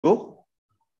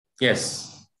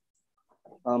Yes.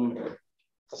 Good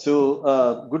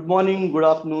morning, good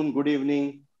afternoon, good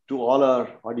evening to all our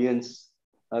audience,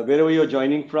 wherever you're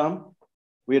joining from.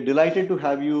 We are delighted to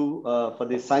have you for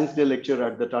the Science Day lecture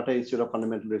at the Tata Institute of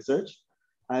Fundamental Research.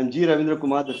 I'm G. Ravindra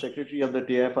Kumar, the Secretary of the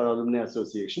TIFR Alumni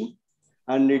Association.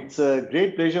 And it's a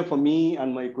great pleasure for me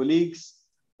and my colleagues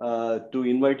to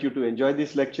invite you to enjoy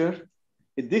this lecture.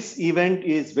 This event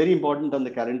is very important on the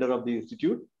calendar of the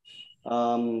Institute.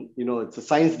 It's a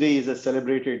Science Day is a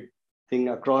celebrated thing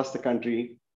across the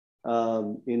country.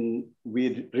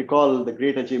 We recall the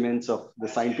great achievements of the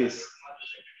scientists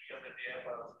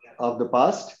of the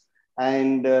past.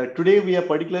 And today we are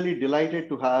particularly delighted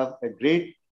to have a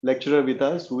great lecturer with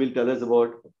us who will tell us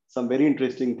about some very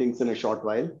interesting things in a short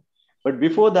while. But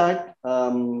before that,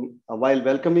 while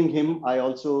welcoming him, I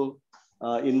also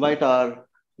invite our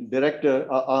director,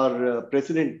 our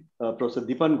president, Professor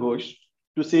Dipan Ghosh,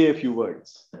 to say a few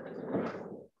words.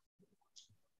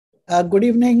 Good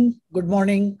evening, good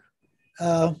morning.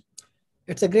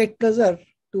 It's a great pleasure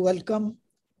to welcome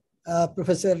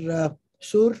Professor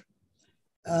Sur.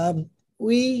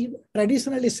 We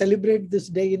traditionally celebrate this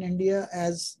day in India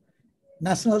as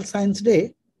National Science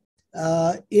Day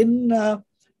in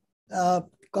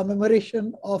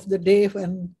commemoration of the day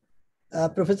when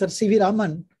Professor C.V.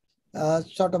 Raman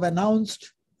sort of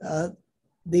announced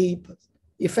the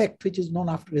effect which is known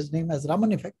after his name as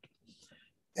Raman effect.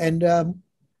 And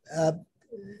I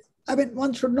mean,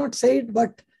 one should not say it,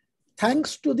 but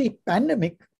thanks to the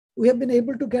pandemic, we have been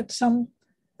able to get some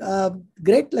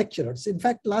great lecturers. In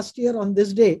fact, last year on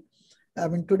this day, I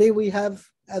mean, today we have,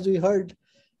 as we heard,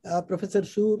 Professor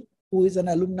Sur, who is an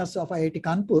alumnus of IIT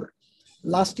Kanpur.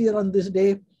 Last year on this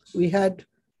day, we had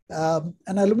an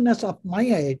alumnus of my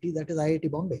IIT, that is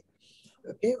IIT Bombay.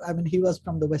 Okay, I mean, he was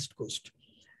from the West Coast.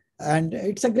 And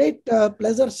it's a great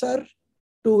pleasure, sir,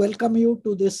 to welcome you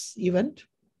to this event.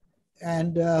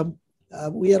 And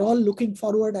we are all looking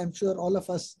forward, I'm sure all of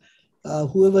us,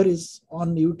 whoever is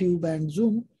on YouTube and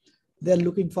Zoom, they're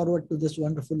looking forward to this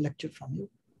wonderful lecture from you.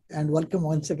 And welcome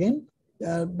once again.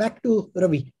 Back to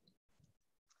Ravi.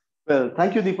 Well,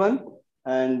 thank you, Dipan.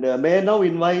 And may I now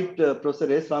invite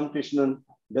Professor S. Ramakrishnan,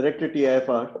 Director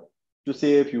TIFR, to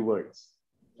say a few words.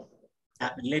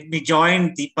 Let me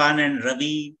join Dipan and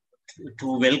Ravi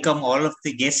to welcome all of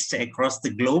the guests across the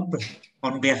globe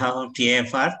on behalf of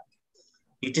TIFR.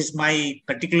 It is my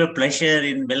particular pleasure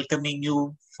in welcoming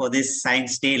you for this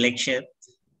Science Day lecture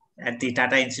at the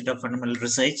Tata Institute of Fundamental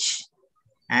Research.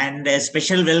 And a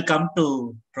special welcome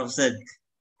to Professor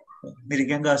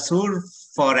Mriganka Sur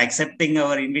for accepting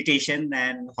our invitation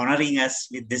and honoring us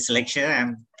with this lecture.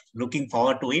 I'm looking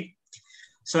forward to it.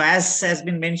 So as has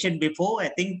been mentioned before, I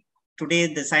think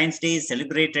today the Science Day is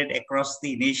celebrated across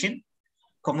the nation,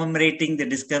 commemorating the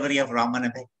discovery of Raman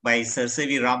effect by Sir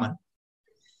C.V. Raman.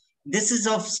 This is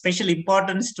of special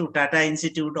importance to Tata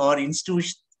Institute or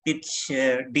institution which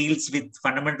deals with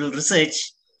fundamental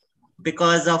research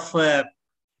because of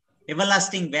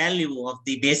everlasting value of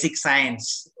the basic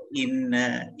science in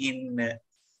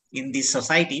this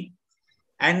society.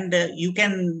 And you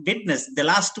can witness the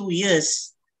last 2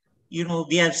 years,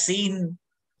 we have seen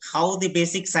how the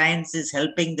basic science is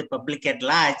helping the public at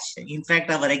large. In fact,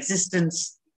 our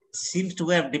existence seems to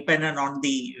have depended on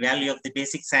the value of the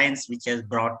basic science which has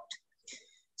brought.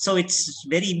 So it's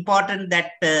very important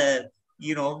that,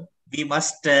 we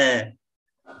must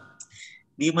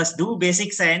do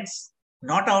basic science,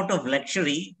 not out of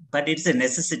luxury, but it's a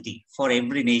necessity for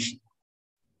every nation.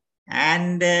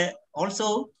 And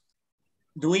also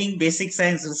doing basic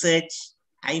science research,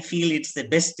 I feel it's the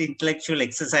best intellectual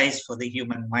exercise for the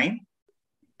human mind.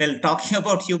 Well, talking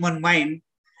about human mind,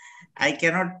 I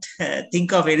cannot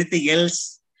think of anything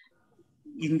else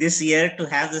in this year to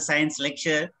have the science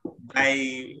lecture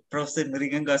by Professor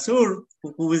Mriganka Sur,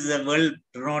 who is a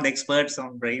world-renowned expert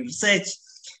on brain research.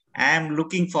 I am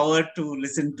looking forward to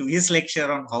listen to his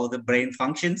lecture on how the brain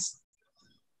functions,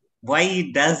 why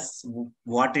it does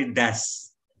what it does.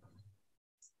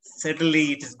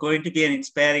 Certainly, it is going to be an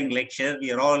inspiring lecture.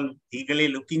 We are all eagerly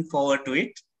looking forward to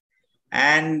it.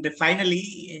 And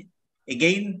finally,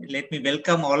 again, let me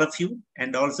welcome all of you,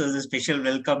 and also a special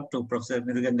welcome to Professor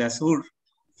Mriganka Sur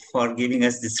for giving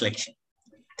us this lecture.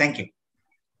 Thank you.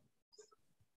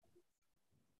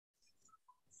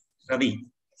 Ravi.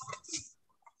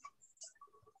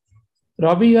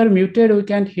 Ravi, you are muted. We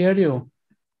can't hear you.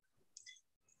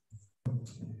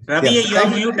 Ravi, you are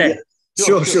muted.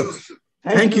 Sure.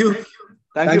 Thank you.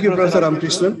 Thank you, Professor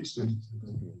Ramakrishnan.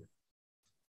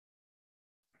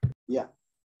 Yeah.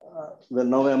 Well,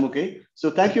 now I'm okay. So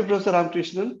thank you, Professor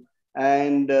Ramakrishnan.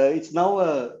 And it's now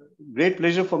a great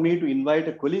pleasure for me to invite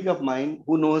a colleague of mine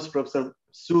who knows Professor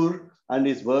Sur and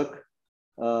his work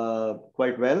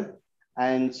quite well.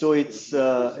 And so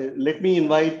let me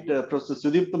invite Professor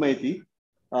Sudipta Maiti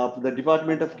of the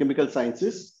Department of Chemical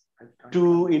Sciences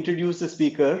to introduce the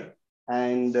speaker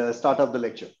and start off the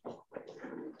lecture.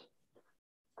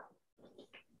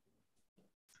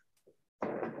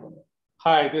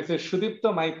 Hi, this is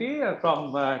Sudipta Maiti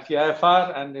from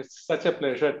TIFR, and it's such a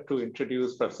pleasure to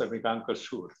introduce Professor Mriganka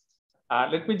Sur.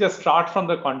 Let me just start from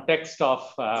the context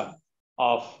of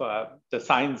the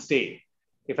Science Day.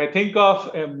 If I think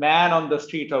of a man on the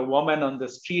street or woman on the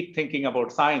street thinking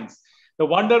about science, the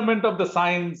wonderment of the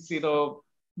science,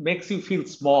 makes you feel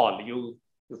small. You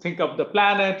think of the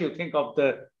planet, you think of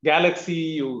the galaxy,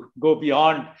 you go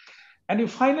beyond, and you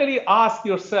finally ask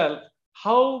yourself,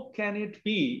 how can it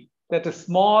be that a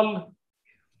small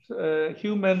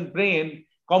human brain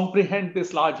comprehend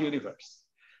this large universe?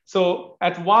 So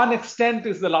at one extent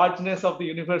is the largeness of the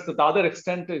universe, at the other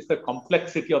extent is the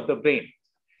complexity of the brain.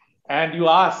 And you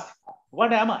ask,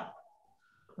 what am I?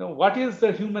 What is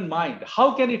the human mind?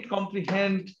 How can it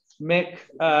comprehend, make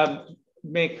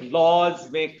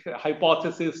laws, make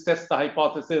hypotheses, test the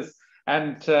hypothesis,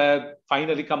 and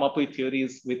finally come up with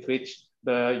theories with which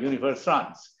the universe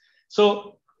runs?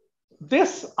 So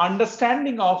this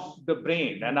understanding of the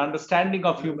brain and understanding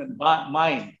of human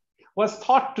mind was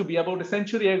thought to be, about a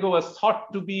century ago, was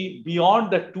thought to be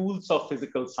beyond the tools of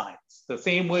physical science. The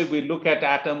same way we look at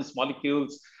atoms,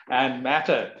 molecules, and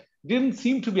matter didn't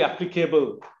seem to be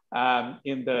applicable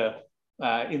in the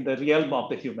realm of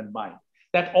the human mind.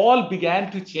 That all began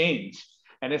to change.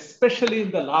 And especially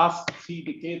in the last 3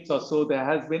 decades or so, there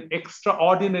has been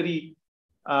extraordinary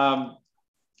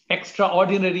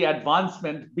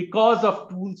advancement because of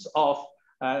tools of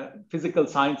physical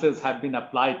sciences have been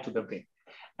applied to the brain.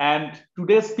 And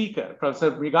today's speaker,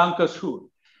 Professor Mriganka Sur,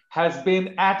 has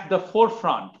been at the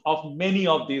forefront of many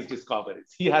of these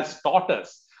discoveries. He has taught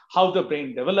us how the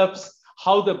brain develops,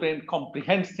 how the brain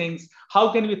comprehends things,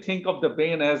 how can we think of the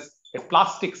brain as a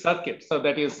plastic circuit, so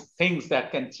that is things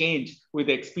that can change with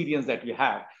the experience that we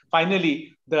have.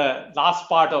 Finally, the last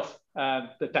part of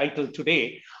the title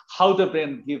today, how the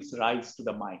brain gives rise to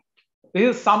the mind.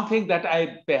 This is something that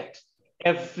I bet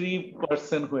every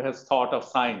person who has thought of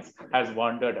science has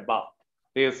wondered about.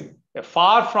 There's a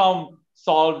far from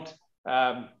solved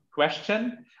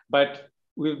question, but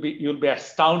you'll be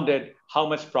astounded how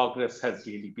much progress has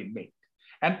really been made.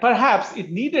 And perhaps it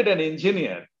needed an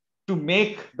engineer to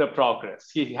make the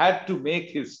progress. He had to make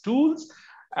his tools,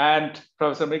 and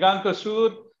Professor Mriganka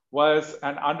Sur was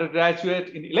an undergraduate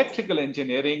in electrical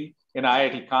engineering in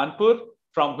IIT Kanpur,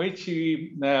 from which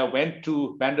he went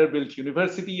to Vanderbilt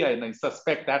University, and I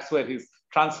suspect that's where his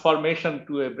transformation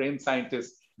to a brain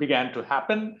scientist began to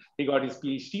happen. He got his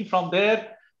PhD from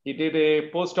there. He did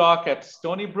a postdoc at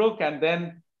Stony Brook, and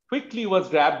then quickly was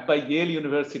grabbed by Yale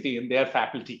University in their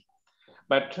faculty.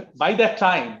 But by that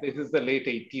time, this is the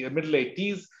middle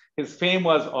 80s, his fame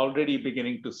was already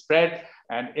beginning to spread,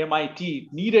 and MIT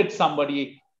needed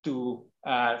somebody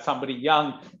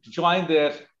young to join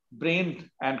their brain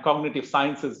and cognitive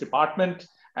sciences department,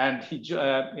 and he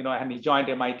joined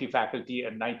MIT faculty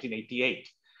in 1988.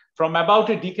 From about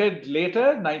a decade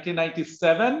later,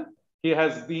 1997, he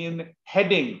has been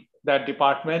heading that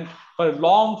department for a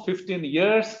long 15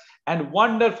 years, and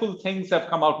wonderful things have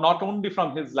come out, not only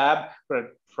from his lab,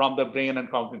 but from the brain and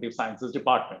cognitive sciences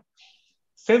department.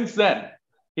 Since then,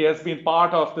 he has been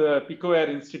part of the Picower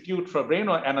Institute for Brain,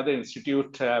 or another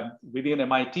institute within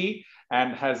MIT,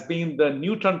 and has been the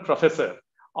Newton Professor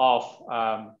of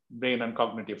Brain and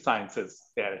Cognitive Sciences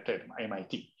there at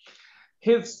MIT.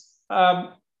 His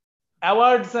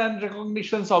awards and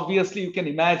recognitions, obviously, you can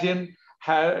imagine,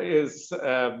 is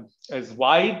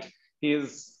wide. He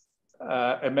is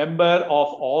a member of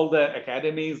all the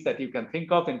academies that you can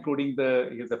think of, including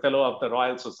he's a fellow of the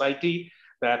Royal Society,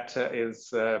 that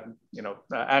is,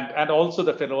 and also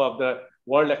the fellow of the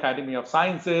World Academy of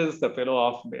Sciences, the fellow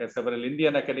of several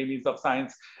Indian academies of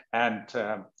science, and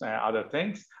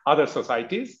other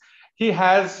societies. He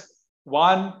has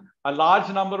won a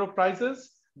large number of prizes.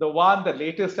 The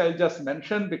latest I'll just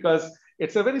mention, because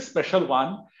it's a very special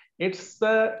one. It's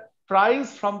the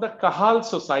prize from the Kahal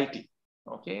Society.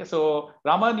 Okay, so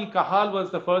Ramani Kahal was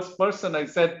the first person. I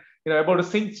said, about a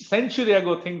century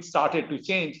ago, things started to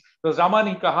change. It was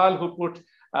Ramani Kahal who put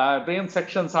brain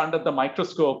sections under the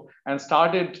microscope and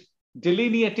started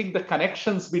delineating the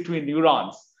connections between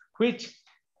neurons, which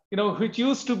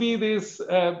used to be these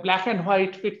black and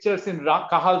white pictures in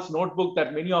Kahal's notebook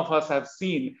that many of us have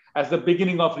seen as the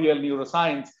beginning of real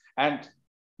neuroscience. And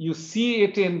you see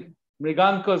it in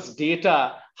Mriganka's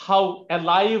data, how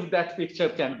alive that picture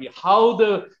can be, how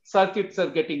the circuits are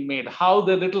getting made, how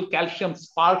the little calcium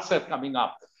sparks are coming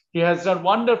up. He has done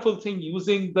wonderful thing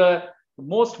using the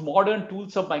most modern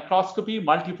tools of microscopy,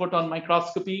 multiphoton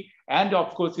microscopy, and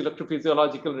of course,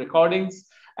 electrophysiological recordings,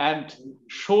 and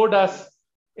showed us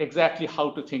exactly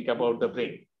how to think about the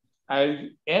brain. I'll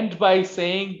end by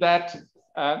saying that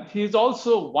he's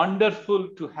also wonderful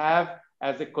to have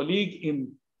as a colleague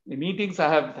in meetings. I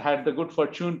have had the good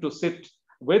fortune to sit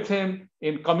with him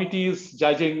in committees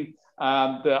judging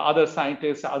the other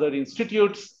scientists, other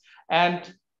institutes, and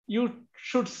you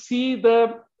should see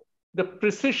the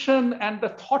precision and the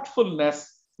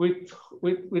thoughtfulness with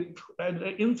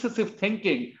incisive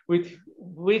thinking with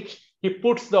which he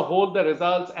puts the whole of the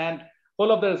results and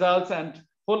whole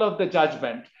of the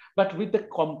judgment, but with the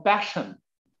compassion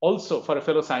also for a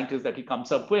fellow scientist that he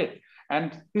comes up with.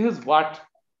 And this is what,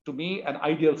 to me, an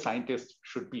ideal scientist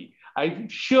should be. I'm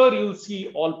sure you'll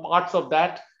see all parts of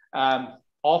that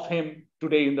of him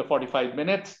today in the 45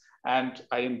 minutes. And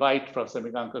I invite Professor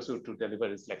Mriganka Sur to deliver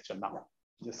his lecture now.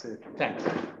 Yes, sir. Thanks.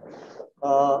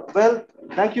 Well,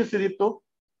 thank you, Sudipto.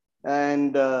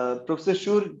 And Professor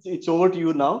Sur, it's over to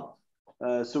you now.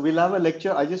 So we'll have a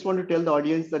lecture. I just want to tell the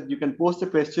audience that you can post the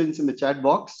questions in the chat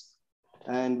box,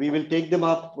 and we will take them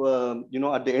up,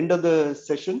 at the end of the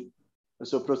session.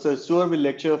 So Professor Sur will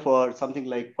lecture for something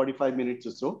like 45 minutes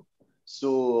or so.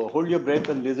 So hold your breath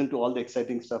and listen to all the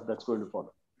exciting stuff that's going to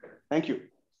follow. Thank you.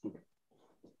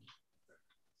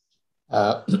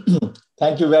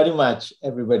 Thank you very much,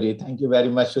 everybody. Thank you very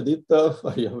much, Sudipto,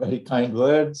 for your very kind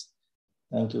words.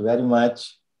 Thank you very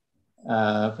much,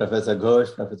 Professor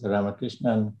Ghosh, Professor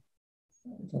Ramakrishnan,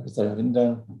 Professor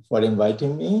Ravindran, for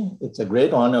inviting me. It's a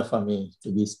great honor for me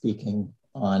to be speaking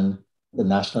on the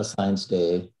National Science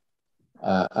Day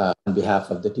on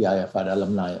behalf of the TIFR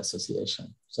Alumni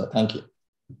Association. So thank you.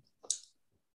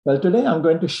 Well, today I'm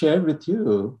going to share with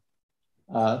you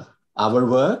our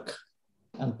work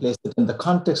and place it in the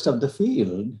context of the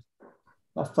field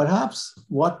of perhaps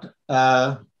what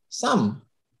some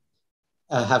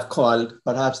have called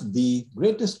perhaps the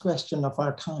greatest question of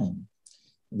our time,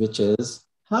 which is,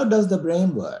 how does the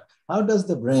brain work? How does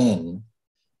the brain,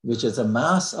 which is a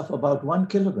mass of about 1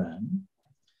 kilogram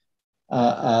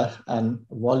and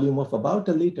volume of about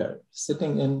 1 liter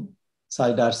sitting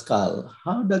inside our skull,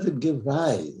 how does it give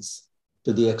rise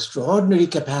to the extraordinary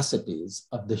capacities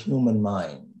of the human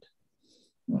mind,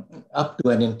 up to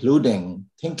and including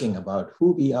thinking about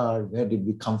who we are, where did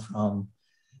we come from,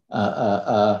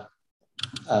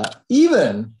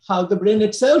 even how the brain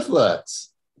itself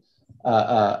works,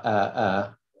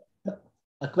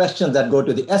 questions that go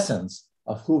to the essence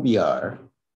of who we are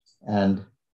and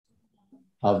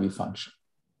how we function.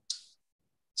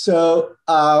 So,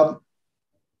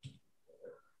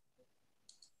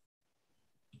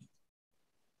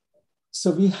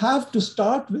 so we have to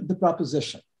start with the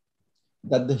proposition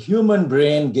that the human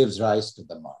brain gives rise to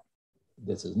the mind.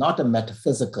 This is not a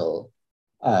metaphysical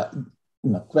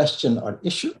question or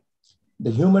issue. The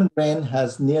human brain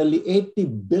has nearly 80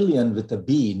 billion with a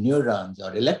B neurons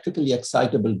or electrically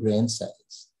excitable brain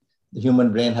cells. The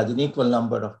human brain has an equal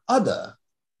number of other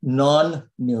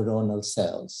non-neuronal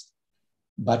cells.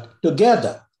 But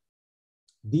together,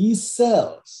 these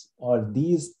cells or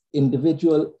these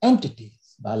individual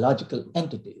entities, biological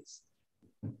entities,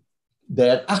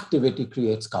 their activity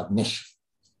creates cognition.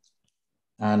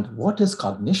 And what is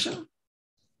cognition?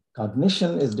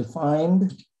 Cognition is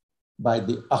defined by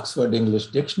the Oxford English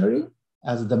Dictionary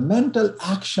as the mental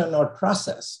action or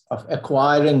process of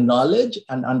acquiring knowledge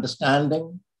and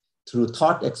understanding through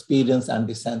thought, experience, and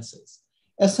the senses.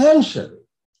 Essentially,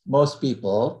 most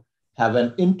people have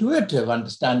an intuitive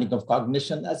understanding of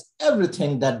cognition as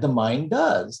everything that the mind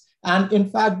does. And in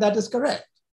fact, that is correct.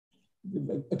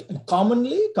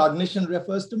 Commonly, cognition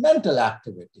refers to mental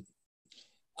activity,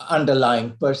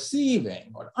 underlying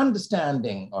perceiving or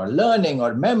understanding or learning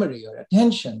or memory or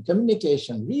attention,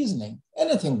 communication, reasoning,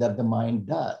 anything that the mind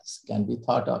does can be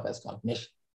thought of as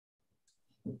cognition.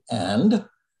 And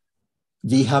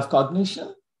we have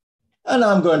cognition, and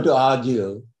I'm going to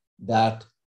argue that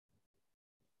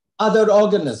other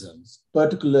organisms,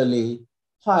 particularly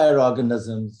higher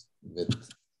organisms with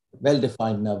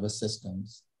well-defined nervous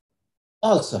systems,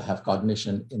 also have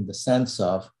cognition in the sense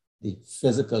of the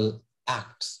physical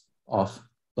acts of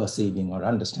perceiving or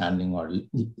understanding or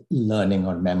learning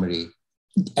or memory,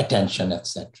 attention,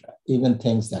 etc. Even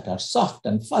things that are soft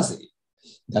and fuzzy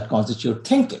that constitute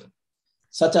thinking,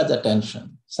 such as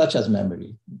attention, such as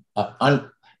memory,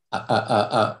 form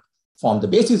the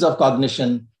basis of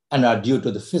cognition and are due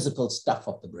to the physical stuff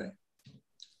of the brain.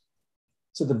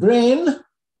 So the brain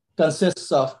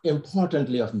consists of,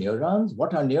 importantly, of neurons.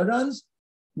 What are neurons?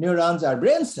 Neurons are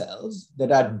brain cells they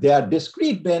are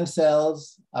discrete brain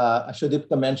cells.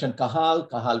 Sudipta mentioned Kahal.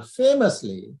 Kahal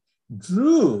famously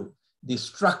drew the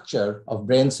structure of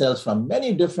brain cells from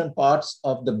many different parts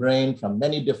of the brain, from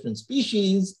many different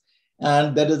species.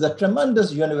 And there is a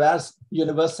tremendous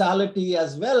universality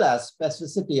as well as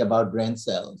specificity about brain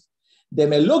cells. They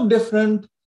may look different,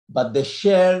 but they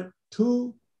share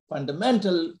two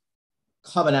fundamental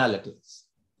commonalities.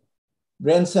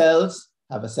 Brain cells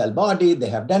have a cell body, they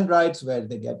have dendrites where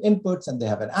they get inputs, and they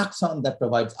have an axon that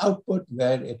provides output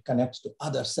where it connects to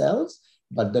other cells.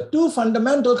 But the two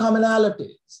fundamental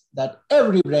commonalities that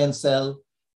every brain cell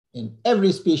in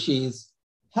every species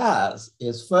has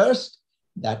is, first,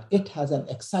 that it has an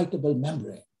excitable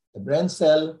membrane. The brain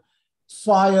cell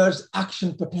fires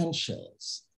action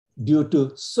potentials due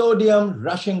to sodium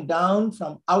rushing down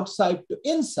from outside to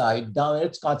inside down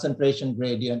its concentration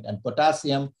gradient, and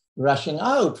potassium rushing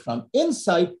out from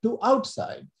inside to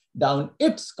outside down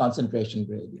its concentration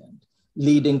gradient,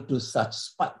 leading to such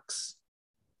spikes.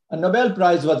 A Nobel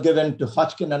Prize was given to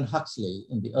Hodgkin and Huxley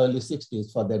in the early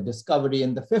 60s for their discovery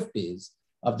in the 50s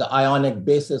of the ionic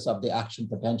basis of the action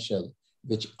potential,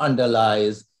 which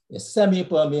underlies a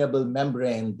semi-permeable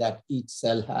membrane that each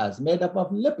cell has, made up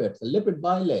of lipids, a lipid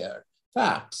bilayer,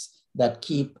 fats that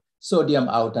keep sodium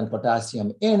out and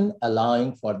potassium in,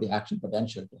 allowing for the action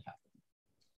potential to happen.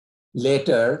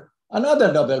 Later,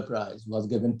 another Nobel Prize was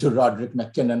given to Roderick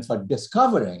McKinnon for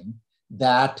discovering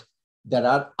that there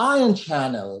are ion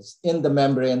channels in the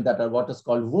membrane that are what is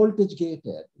called voltage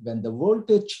gated. When the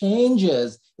voltage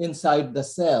changes inside the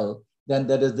cell, then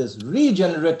there is this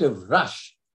regenerative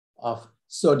rush of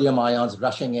sodium ions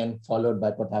rushing in, followed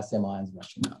by potassium ions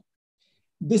rushing out.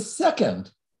 The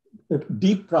second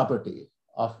deep property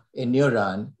of a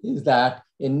neuron is that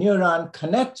a neuron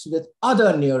connects with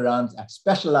other neurons at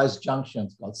specialized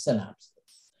junctions called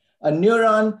synapses. A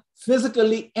neuron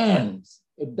physically ends.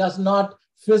 It does not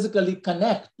physically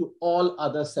connect to all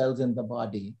other cells in the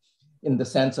body in the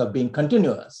sense of being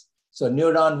continuous. So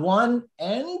neuron 1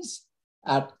 ends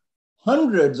at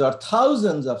hundreds or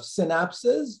thousands of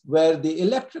synapses where the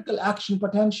electrical action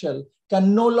potential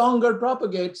can no longer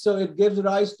propagate, so it gives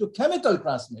rise to chemical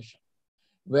transmission,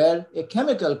 where a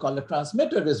chemical called a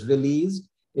transmitter is released.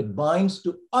 It binds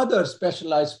to other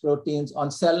specialized proteins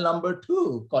on cell number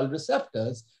 2 called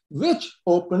receptors, which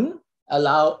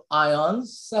allow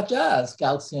ions such as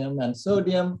calcium and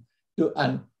sodium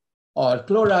or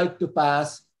chloride to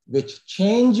pass, which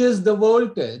changes the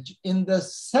voltage in the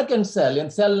second cell, in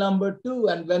cell number 2.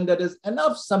 And when there is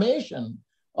enough summation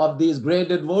of these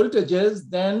graded voltages,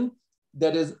 then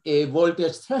there is a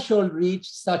voltage threshold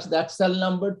reached such that cell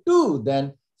number 2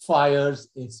 then fires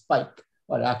a spike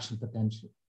or action potential.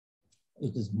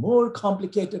 It is more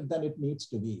complicated than it needs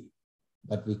to be,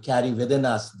 but we carry within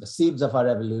us the seeds of our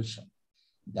evolution,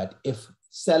 that if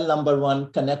cell number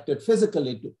 1 connected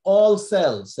physically to all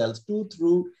cells 2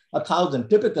 through 1,000,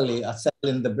 typically a cell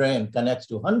in the brain connects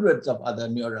to hundreds of other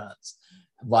neurons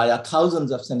via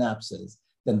thousands of synapses,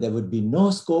 then there would be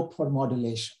no scope for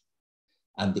modulation.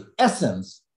 And the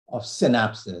essence of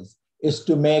synapses is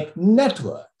to make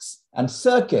networks and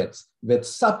circuits with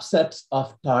subsets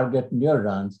of target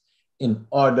neurons in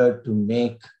order to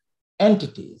make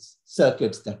entities,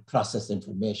 circuits that process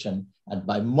information, and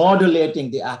by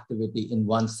modulating the activity in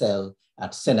one cell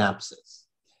at synapses.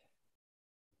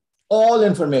 All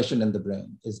information in the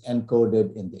brain is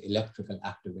encoded in the electrical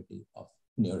activity of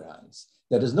neurons.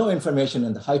 There is no information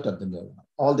in the height of the neuron.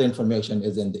 All the information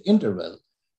is in the interval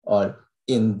or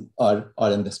in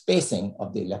the spacing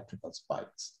of the electrical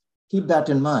spikes. Keep that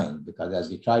in mind, because as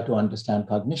we try to understand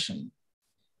cognition,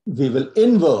 we will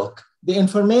invoke the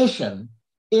information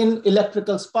in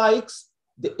electrical spikes,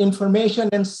 the information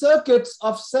in circuits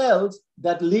of cells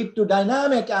that lead to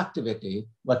dynamic activity,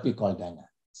 what we call dynamics.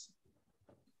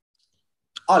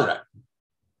 All right,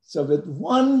 so with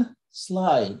one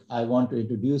slide, I want to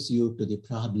introduce you to the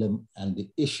problem and the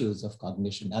issues of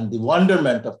cognition and the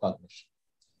wonderment of cognition.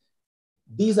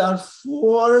 These are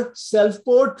 4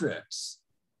 self-portraits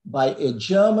by a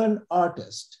German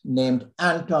artist named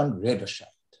Anton Rederscheit.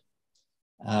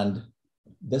 And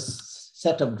this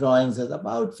set of drawings is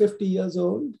about 50 years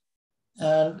old.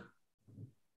 And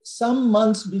some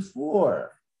months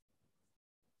before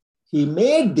he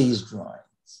made these drawings,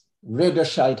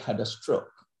 Rederscheit had a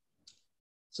stroke.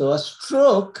 So a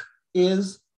stroke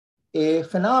is a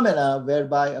phenomena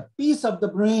whereby a piece of the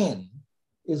brain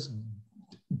is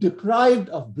deprived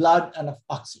of blood and of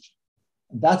oxygen.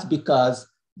 That's because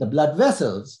the blood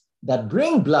vessels that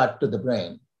bring blood to the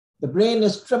brain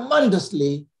is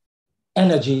tremendously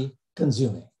energy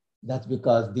consuming. That's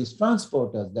because these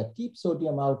transporters that keep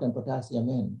sodium out and potassium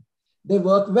in, they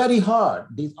work very hard.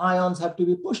 These ions have to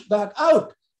be pushed back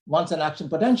out once an action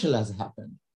potential has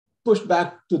happened, pushed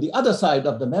back to the other side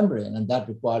of the membrane, and that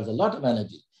requires a lot of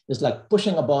energy. It's like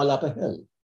pushing a ball up a hill.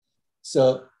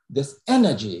 So this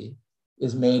energy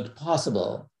is made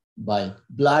possible by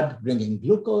blood bringing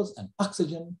glucose and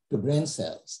oxygen to brain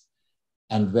cells.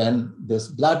 And when this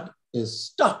blood is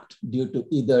stopped due to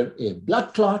either a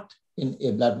blood clot in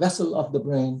a blood vessel of the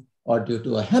brain or due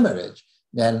to a hemorrhage,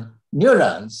 then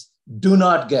neurons do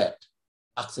not get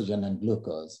oxygen and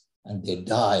glucose and they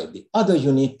die. The other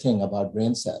unique thing about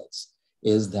brain cells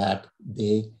is that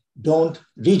they don't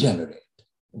regenerate.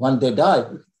 When they die,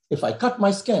 if I cut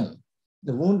my skin,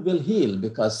 the wound will heal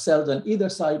because cells on either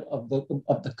side of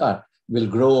the cut will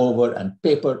grow over and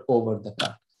paper over the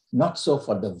cut. Not so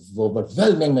for the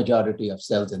overwhelming majority of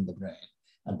cells in the brain.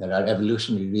 And there are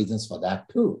evolutionary reasons for that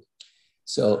too.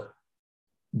 So,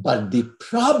 but the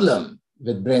problem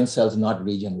with brain cells not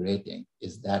regenerating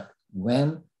is that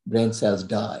when brain cells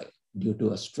die due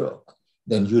to a stroke,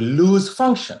 then you lose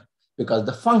function because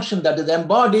the function that is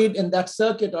embodied in that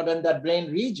circuit or in that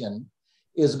brain region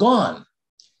is gone.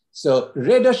 So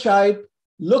Rederscheit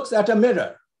looks at a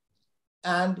mirror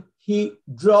and he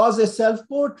draws a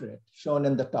self-portrait shown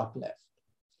in the top left.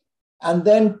 And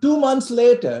then 2 months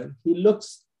later, he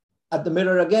looks at the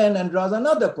mirror again and draws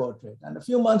another portrait. And a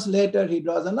few months later, he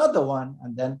draws another one.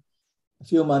 And then a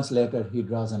few months later, he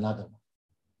draws another one.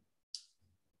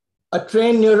 A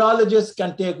trained neurologist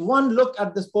can take one look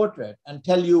at this portrait and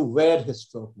tell you where his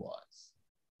stroke was.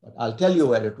 But I'll tell you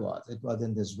where it was. It was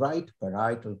in this right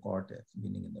parietal cortex,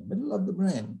 meaning in the middle of the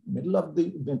brain, middle of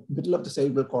the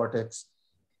cerebral cortex,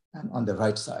 and on the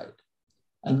right side.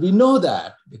 And we know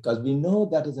that because we know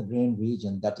that is a brain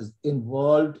region that is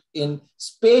involved in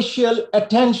spatial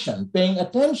attention, paying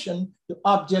attention to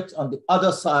objects on the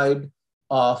other side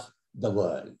of the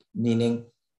world, meaning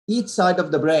each side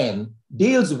of the brain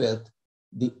deals with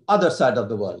the other side of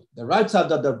the world. The right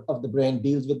side of the brain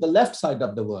deals with the left side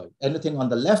of the world. Anything on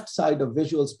the left side of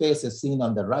visual space is seen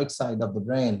on the right side of the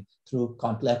brain through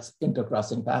complex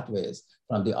intercrossing pathways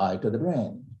from the eye to the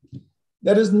brain.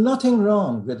 There is nothing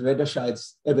wrong with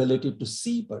Rederscheid's ability to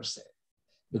see per se,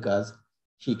 because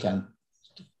he can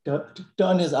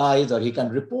turn his eyes or he can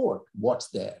report what's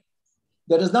there.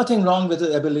 There is nothing wrong with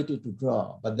his ability to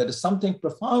draw, but there is something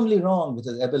profoundly wrong with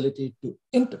his ability to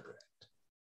interpret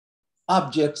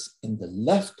objects in the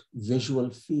left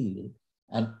visual field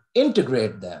and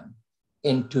integrate them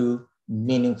into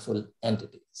meaningful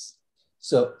entities.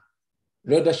 So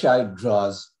Rederscheit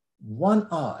draws one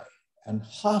eye and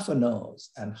half a nose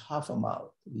and half a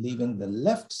mouth, leaving the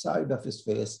left side of his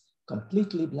face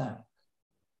completely blank.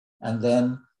 And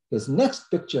then his next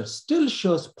picture still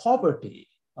shows poverty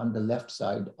on the left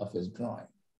side of his drawing.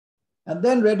 And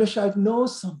then Rederscheit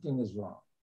knows something is wrong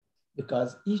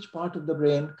because each part of the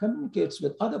brain communicates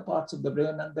with other parts of the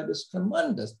brain, and that is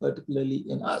tremendous, particularly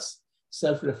in us,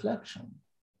 self-reflection.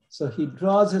 So he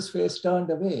draws his face turned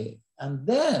away. And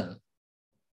then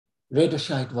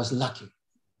Rederscheit was lucky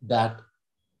that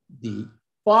the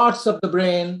parts of the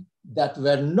brain that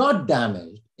were not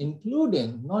damaged,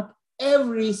 including not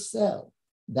every cell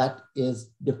that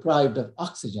is deprived of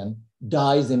oxygen,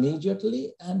 dies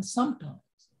immediately, and sometimes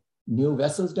new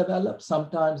vessels develop.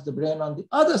 Sometimes the brain on the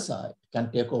other side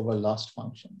can take over lost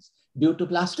functions due to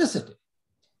plasticity.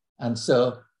 And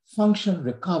so function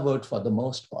recovered for the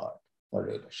most part for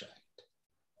Rederscheit.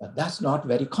 But that's not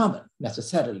very common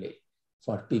necessarily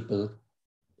for people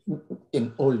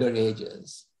in older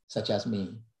ages, such as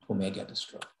me, who may get a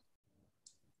stroke.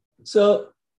 So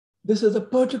this is a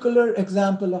particular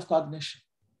example of cognition,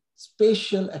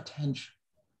 spatial attention.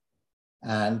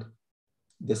 And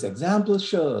this example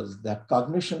shows that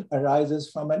cognition arises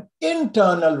from an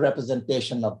internal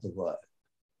representation of the world.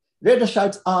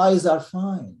 Rederscheid's eyes are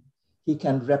fine. He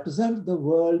can represent the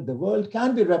world. The world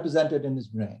can be represented in his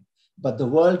brain, but the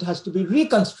world has to be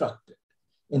reconstructed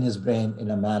in his brain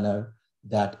in a manner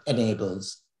that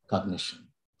enables cognition.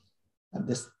 And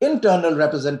this internal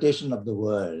representation of the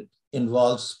world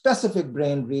involves specific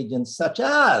brain regions such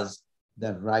as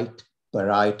the right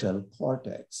parietal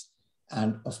cortex.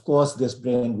 And of course, this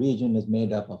brain region is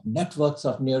made up of networks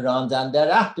of neurons and their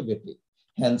activity,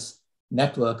 hence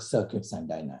network circuits and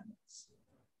dynamics.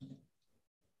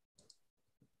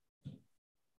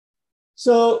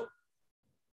 So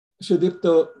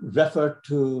Sudipto referred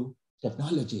to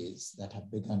technologies that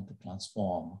have begun to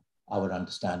transform our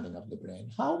understanding of the brain.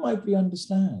 How might we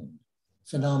understand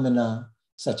phenomena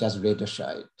such as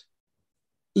Rederscheit,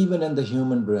 even in the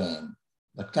human brain?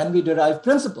 But can we derive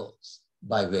principles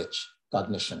by which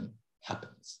cognition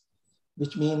happens?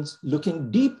 which means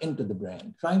looking deep into the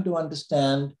brain, trying to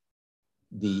understand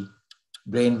the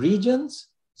brain regions,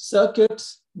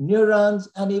 circuits, neurons,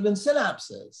 and even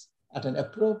synapses at an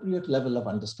appropriate level of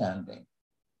understanding.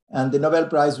 And the Nobel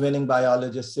Prize winning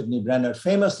biologist Sidney Brenner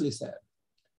famously said,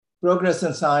 progress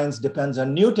in science depends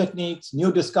on new techniques,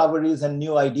 new discoveries, and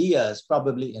new ideas,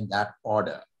 probably in that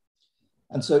order.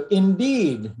 And so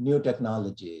indeed, new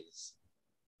technologies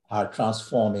are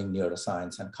transforming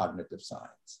neuroscience and cognitive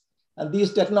science. And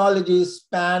these technologies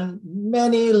span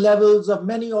many levels of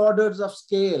many orders of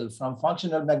scale, from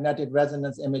functional magnetic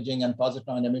resonance imaging and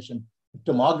positron emission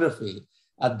tomography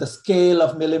at the scale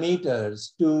of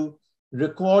millimeters to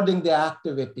recording the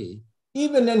activity,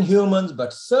 even in humans,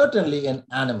 but certainly in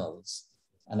animals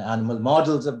and animal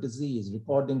models of disease,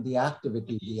 recording the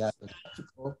activity via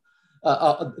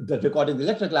recording the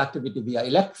electrical activity via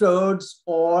electrodes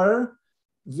or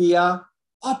via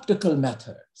optical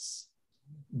methods,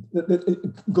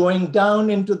 going down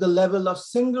into the level of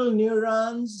single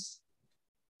neurons,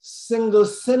 single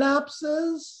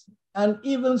synapses, and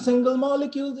even single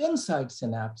molecules inside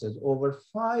synapses, over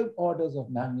 5 orders of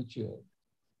magnitude.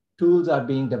 Tools are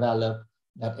being developed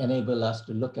that enable us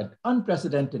to look at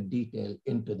unprecedented detail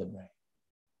into the brain.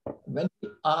 When we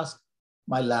ask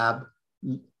my lab,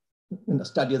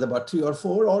 studies about 3 or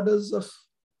 4 orders of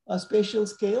a spatial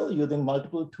scale using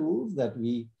multiple tools that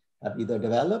we have either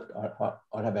developed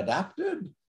or have adapted.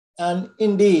 And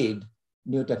indeed,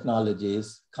 new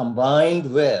technologies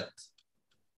combined with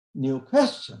new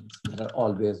questions that are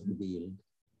always revealed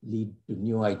lead to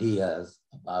new ideas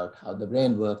about how the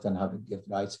brain works and how to give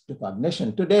rise to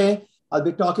cognition. Today, I'll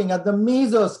be talking at the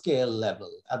mesoscale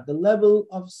level, at the level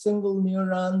of single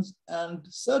neurons and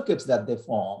circuits that they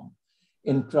form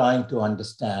in trying to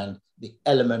understand the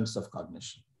elements of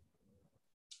cognition.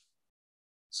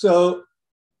 So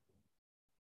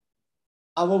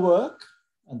our work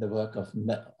and the work of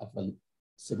a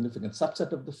significant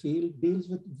subset of the field deals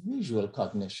with visual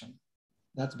cognition.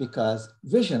 That's because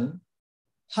vision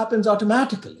happens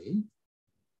automatically,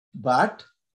 but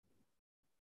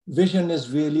vision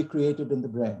is really created in the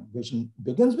brain. Vision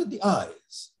begins with the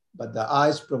eyes, but the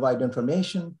eyes provide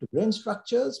information to brain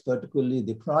structures, particularly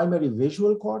the primary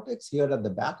visual cortex here at the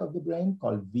back of the brain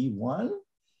called V1.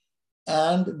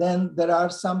 And then there are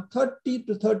some 30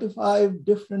 to 35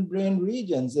 different brain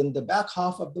regions in the back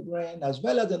half of the brain, as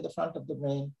well as in the front of the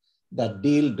brain, that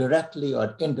deal directly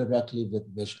or indirectly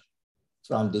with vision.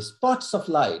 From the spots of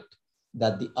light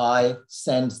that the eye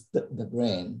sends the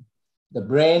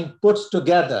brain puts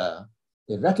together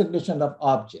the recognition of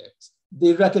objects,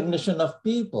 the recognition of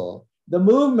people, the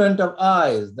movement of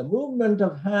eyes, the movement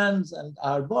of hands and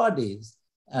our bodies,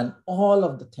 and all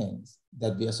of the things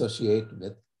that we associate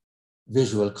with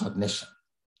visual cognition.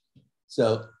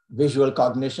 So visual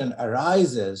cognition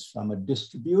arises from a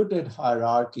distributed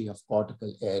hierarchy of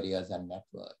cortical areas and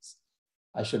networks.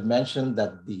 I should mention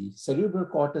that the cerebral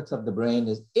cortex of the brain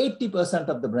is 80%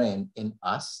 of the brain in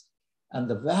us, and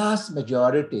the vast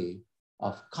majority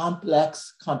of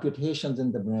complex computations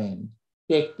in the brain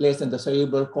take place in the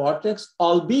cerebral cortex,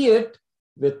 albeit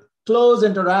with close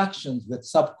interactions with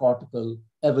subcortical,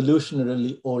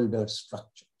 evolutionarily older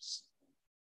structures.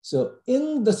 So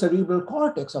in the cerebral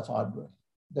cortex of our brain,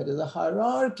 there is a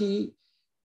hierarchy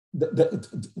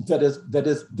that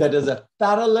is a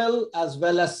parallel as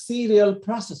well as serial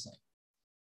processing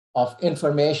of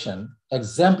information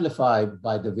exemplified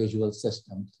by the visual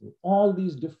system through all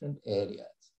these different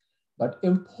areas. But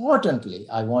importantly,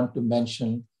 I want to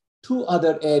mention 2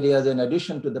 other areas in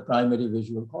addition to the primary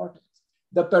visual cortex: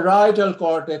 the parietal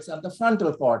cortex and the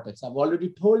frontal cortex. I've already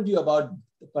told you about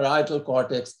the parietal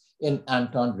cortex in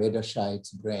Anton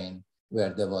Rederscheid's brain, where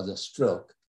there was a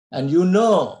stroke. And you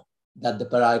know that the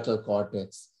parietal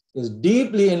cortex is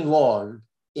deeply involved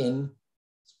in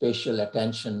spatial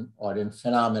attention or in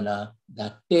phenomena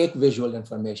that take visual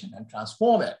information and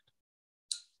transform it.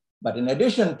 But in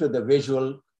addition to the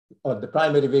visual or the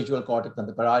primary visual cortex and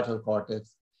the parietal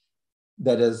cortex,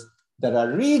 there are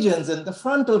regions in the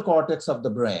frontal cortex of the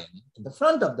brain, in the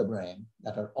front of the brain,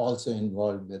 that are also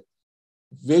involved with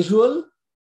visual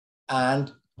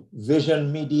and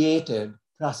vision-mediated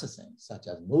processing, such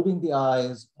as moving the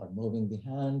eyes or moving the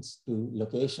hands to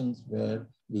locations where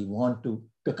we want to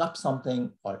pick up something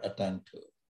or attend to.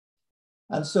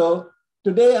 And so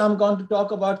today I'm going to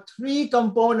talk about 3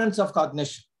 components of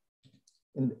cognition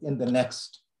in the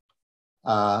next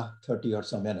 30 or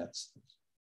so minutes.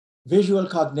 Visual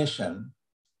cognition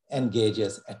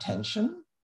engages attention.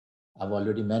 I've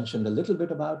already mentioned a little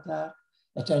bit about that.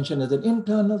 Attention is an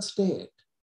internal state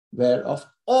where of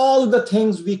all the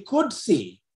things we could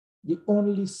see we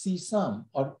only see some,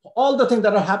 or all the things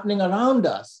that are happening around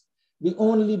us, we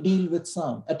only deal with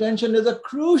some. Attention is a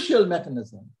crucial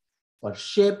mechanism for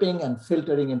shaping and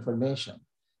filtering information.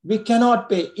 We cannot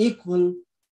pay equal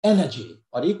energy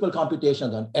or equal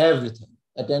computations on everything.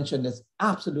 Attention is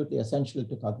absolutely essential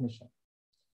to cognition.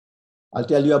 I'll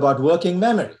tell you about working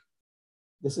memory.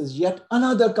 This is yet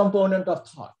another component of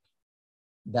thought,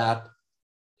 that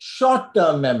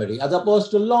short-term memory as opposed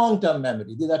to long-term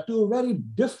memory. These are two very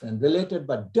different, related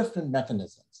but different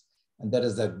mechanisms. And there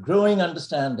is a growing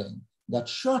understanding that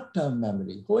short-term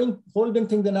memory, holding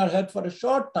things in our head for a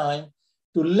short time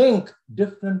to link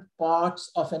different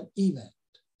parts of an event,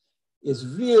 is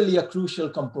really a crucial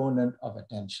component of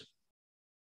attention.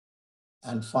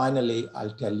 And finally,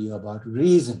 I'll tell you about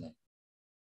reasoning.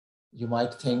 You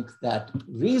might think that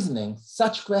reasoning,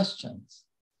 such questions,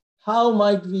 how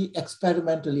might we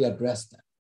experimentally address them?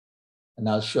 And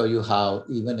I'll show you how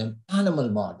even in animal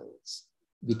models,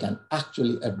 we can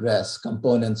actually address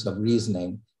components of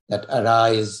reasoning that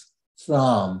arise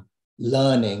from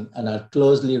learning and are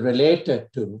closely related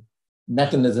to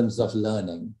mechanisms of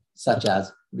learning, such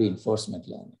as reinforcement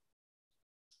learning.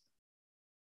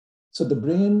 So the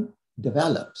brain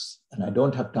develops, and I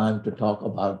don't have time to talk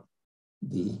about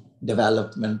the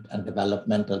development and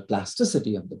developmental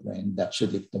plasticity of the brain that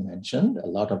Sridipta mentioned. A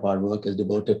lot of our work is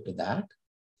devoted to that.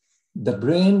 The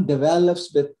brain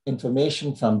develops with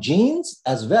information from genes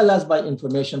as well as by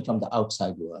information from the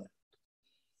outside world.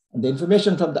 And the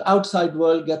information from the outside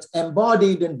world gets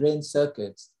embodied in brain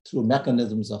circuits through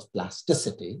mechanisms of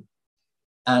plasticity.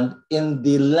 And in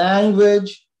the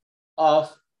language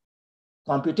of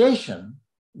computation,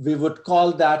 we would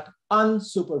call that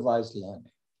unsupervised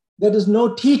learning. There is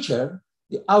no teacher,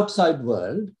 the outside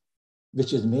world,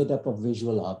 which is made up of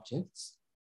visual objects,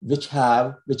 which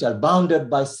are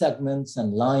bounded by segments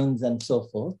and lines and so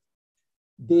forth.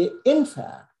 They, in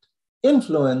fact,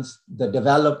 influence the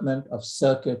development of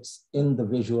circuits in the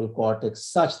visual cortex,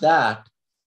 such that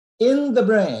in the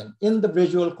brain, in the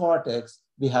visual cortex,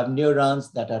 we have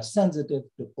neurons that are sensitive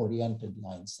to oriented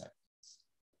line segments.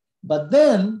 But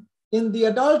then in the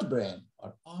adult brain,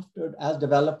 or after as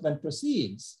development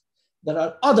proceeds, there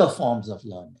are other forms of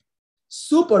learning,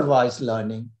 supervised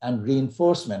learning and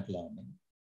reinforcement learning.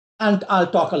 And I'll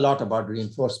talk a lot about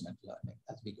reinforcement learning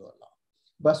as we go along.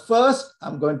 But first,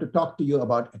 I'm going to talk to you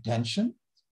about attention.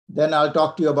 Then I'll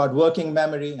talk to you about working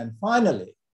memory. And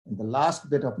finally, in the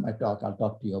last bit of my talk, I'll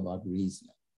talk to you about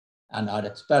reasoning and our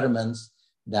experiments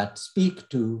that speak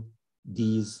to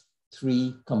these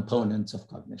three components of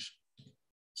cognition.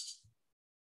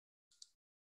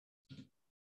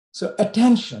 So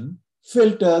attention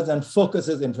filters and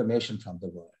focuses information from the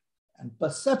world. And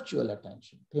perceptual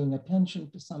attention, paying attention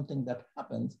to something that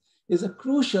happens, is a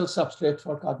crucial substrate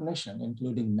for cognition,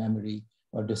 including memory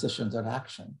or decisions or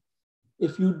action.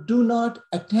 If you do not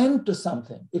attend to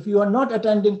something, if you are not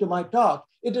attending to my talk,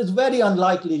 it is very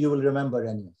unlikely you will remember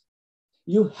any of it.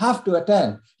 You have to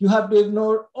attend. You have to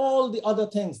ignore all the other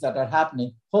things that are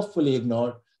happening, hopefully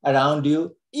ignore around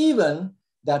you, even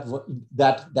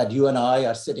that you and I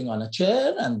are sitting on a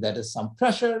chair and there is some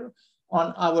pressure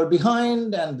on our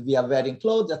behind and we are wearing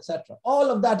clothes, etc.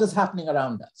 All of that is happening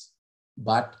around us.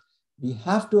 But we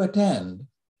have to attend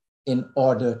in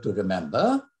order to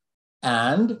remember,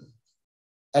 and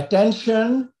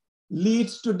attention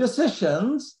leads to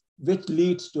decisions, which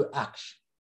leads to action.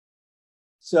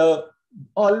 So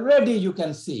already you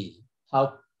can see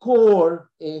how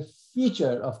core a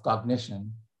feature of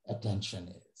cognition attention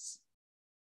is.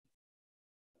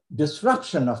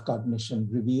 Disruption of cognition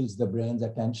reveals the brain's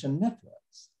attention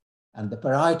networks. And the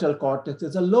parietal cortex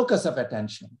is a locus of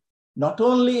attention, not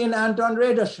only in Anton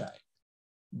Raderscheid,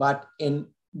 but in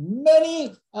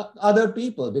many other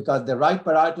people, because the right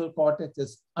parietal cortex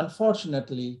is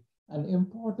unfortunately an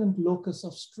important locus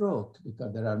of stroke,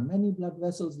 because there are many blood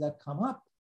vessels that come up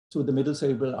through the middle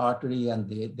cerebral artery and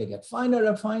they get finer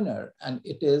and finer. And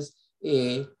it is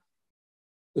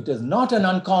not an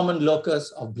uncommon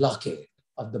locus of blockade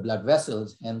of the blood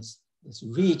vessels. Hence, this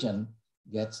region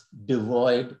gets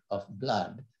devoid of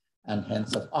blood and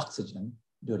hence of oxygen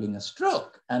during a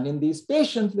stroke. And in these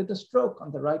patients with a stroke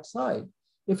on the right side,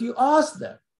 if you ask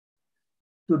them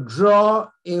to draw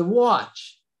a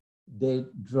watch, they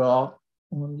draw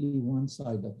only one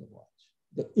side of the watch.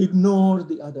 They ignore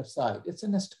the other side. It's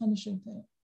an astonishing thing.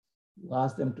 You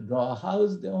ask them to draw a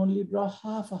house, they only draw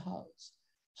half a house,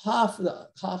 half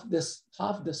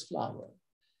this flower.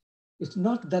 It's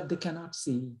not that they cannot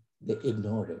see, they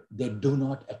ignore it. They do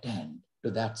not attend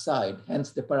to that side.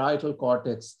 Hence the parietal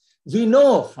cortex, we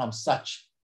know from such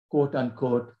quote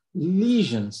unquote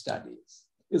lesion studies,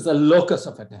 is a locus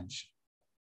of attention.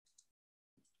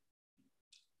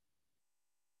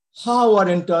 how are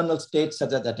internal states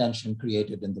such as attention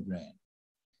created in the brain?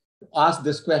 To ask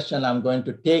this question, I'm going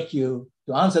to take you,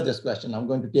 to answer this question, I'm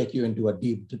going to take you into a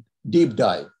deep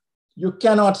dive. You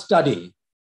cannot study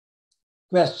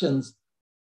questions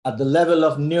at the level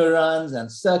of neurons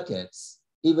and circuits,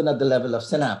 even at the level of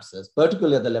synapses,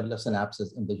 particularly at the level of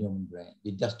synapses in the human brain.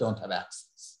 We just don't have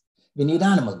access. We need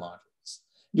animal models.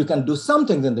 You can do some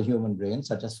things in the human brain,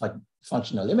 such as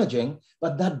functional imaging,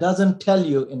 but that doesn't tell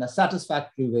you in a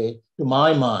satisfactory way, to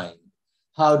my mind,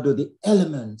 how do the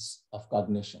elements of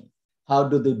cognition, how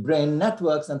do the brain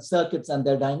networks and circuits and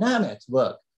their dynamics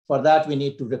work? For that, we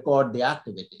need to record the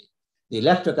activity, the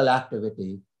electrical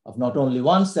activity of not only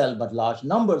one cell, but large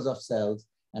numbers of cells,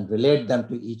 and relate them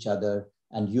to each other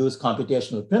and use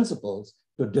computational principles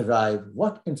to derive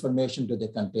what information do they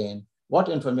contain, what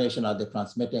information are they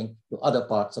transmitting to other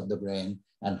parts of the brain,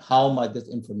 and how might this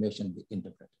information be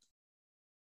interpreted.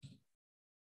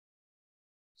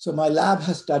 So my lab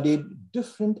has studied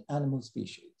different animal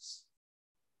species.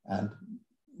 And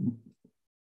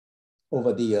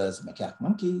over the years, macaque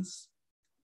monkeys,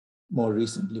 more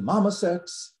recently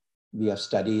marmosets. We have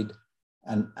studied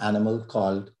an animal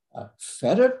called a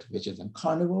ferret, which is a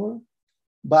carnivore.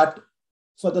 But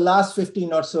for the last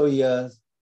 15 or so years,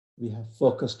 we have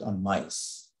focused on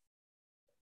mice.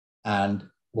 And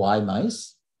why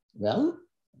mice? Well,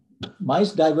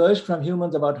 mice diverged from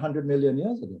humans about 100 million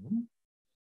years ago.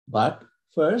 But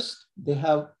first, they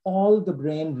have all the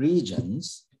brain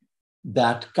regions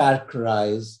that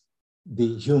characterize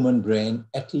the human brain,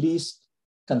 at least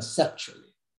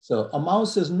conceptually. So a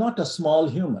mouse is not a small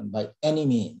human by any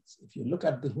means. If you look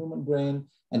at the human brain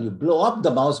and you blow up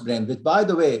the mouse brain, which by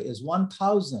the way is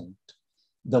 1,000th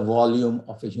the volume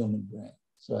of a human brain.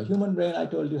 So a human brain, I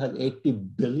told you, has 80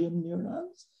 billion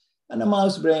neurons, and a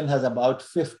mouse brain has about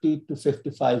 50 to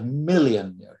 55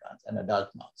 million neurons, an adult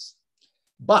mouse.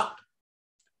 But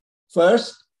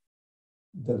first,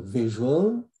 the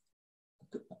visual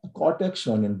cortex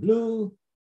shown in blue,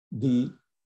 the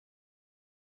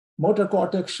motor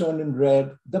cortex shown in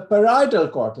red, the parietal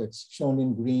cortex shown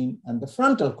in green, and the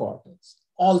frontal cortex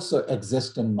also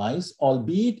exist in mice,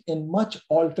 albeit in much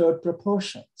altered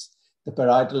proportions. The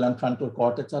parietal and frontal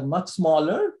cortex are much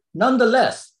smaller,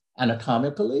 nonetheless,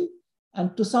 anatomically,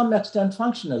 and to some extent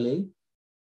functionally.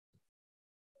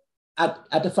 At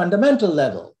a fundamental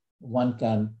level, one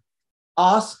can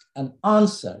ask and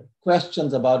answer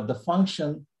questions about the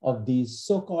function of these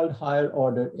so-called higher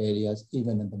order areas,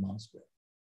 even in the mouse brain.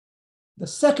 The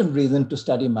second reason to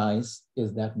study mice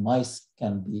is that mice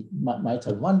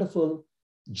are wonderful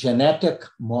genetic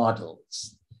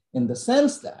models, in the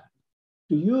sense that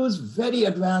to use very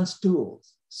advanced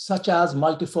tools, such as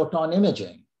multiphoton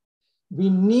imaging, we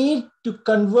need to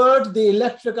convert the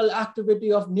electrical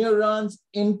activity of neurons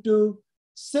into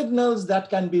signals that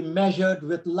can be measured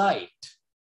with light.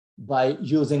 By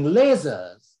using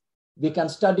lasers, we can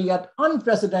study at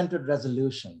unprecedented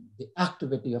resolution the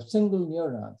activity of single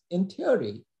neurons. In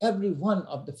theory, every one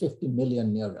of the 50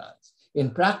 million neurons.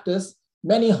 In practice,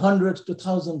 many hundreds to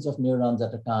thousands of neurons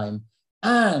at a time,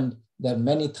 and there are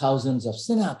many thousands of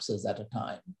synapses at a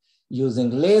time,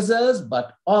 using lasers,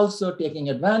 but also taking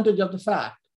advantage of the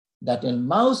fact that in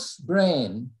mouse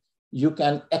brain, you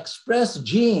can express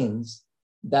genes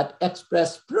that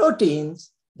express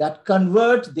proteins that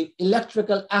convert the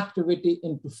electrical activity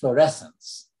into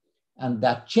fluorescence. And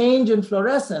that change in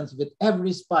fluorescence with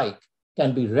every spike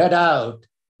can be read out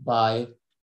by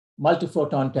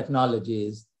multiphoton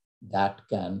technologies that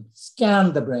can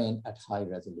scan the brain at high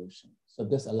resolution. So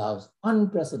this allows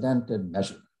unprecedented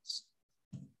measurements.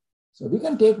 So we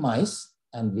can take mice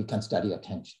and we can study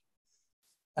attention.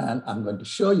 And I'm going to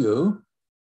show you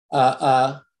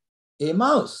a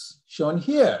mouse shown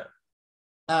here,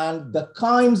 and the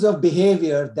kinds of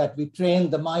behavior that we train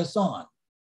the mice on,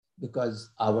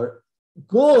 because our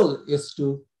goal is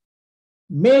to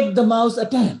make the mouse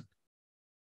attend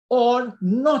or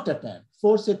not attend,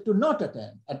 force it to not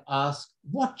attend, and ask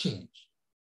what changed?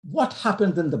 What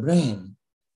happens in the brain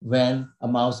when a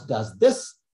mouse does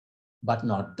this, but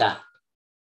not that?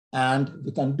 And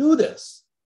we can do this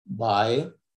by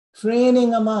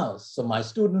training a mouse. So my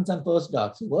students and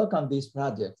postdocs who work on these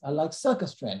projects are like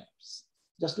circus trainers.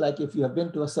 Just like if you have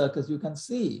been to a circus, you can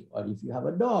see, or if you have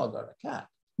a dog or a cat.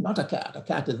 Not a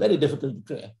cat is very difficult to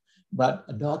train, but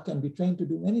a dog can be trained to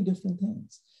do many different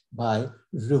things by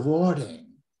rewarding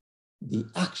the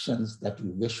actions that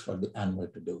you wish for the animal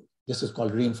to do. This is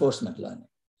called reinforcement learning.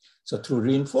 So through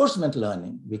reinforcement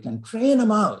learning, we can train a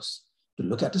mouse to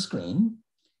look at a screen,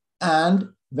 and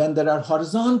when there are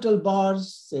horizontal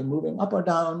bars, say moving up or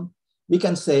down, we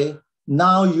can say,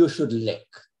 now you should lick.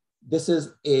 this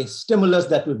is a stimulus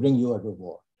that will bring you a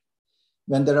reward.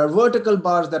 When there are vertical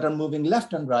bars that are moving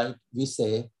left and right, we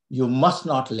say, you must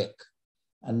not lick.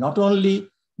 And not only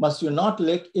must you not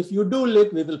lick, if you do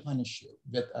lick, we will punish you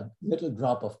with a little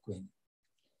drop of quinine.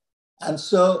 And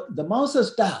so the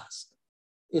mouse's task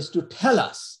is to tell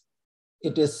us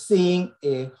it is seeing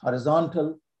a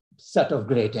horizontal set of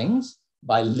gratings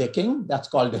by licking. That's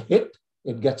called a hit.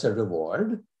 It gets a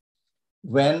reward.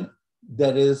 When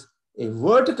there is a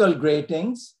vertical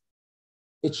gratings,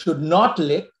 it should not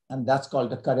lick, and that's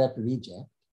called a correct reject.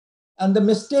 And the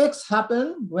mistakes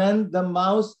happen when the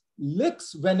mouse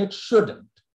licks when it shouldn't,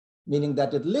 meaning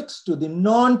that it licks to the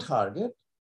non-target,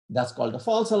 that's called a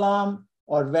false alarm,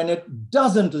 or when it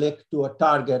doesn't lick to a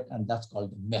target, and that's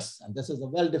called a miss. And this is a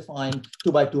well-defined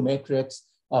 2x2 matrix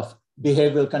of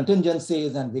behavioral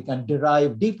contingencies, and we can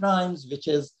derive D primes, which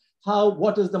is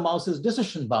what is the mouse's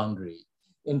decision boundary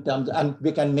in terms of, and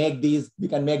we can make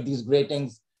these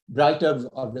gratings brighter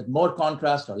or with more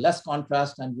contrast or less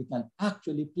contrast, and we can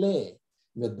actually play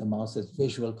with the mouse's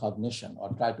visual cognition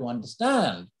or try to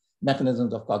understand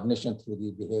mechanisms of cognition through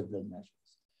these behavioral measures.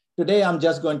 Today, I'm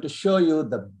just going to show you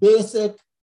the basic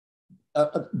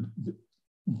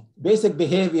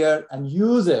behavior and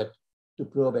use it to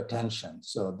probe attention.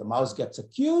 So the mouse gets a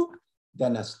cue,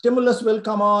 then a stimulus will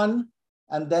come on,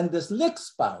 and then this lick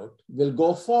spout will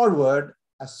go forward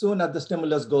as soon as the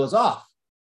stimulus goes off.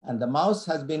 And the mouse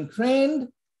has been trained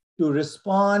to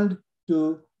respond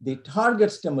to the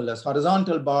target stimulus,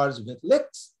 horizontal bars with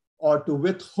licks, or to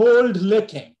withhold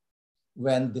licking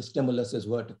when the stimulus is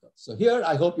vertical. So here,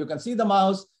 I hope you can see the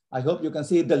mouse. I hope you can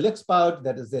see the lick spout.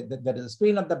 That is a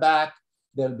screen at the back.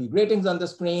 There will be gratings on the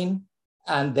screen.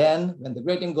 And then when the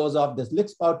grating goes off, this lick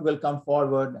spout will come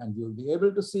forward, and you'll be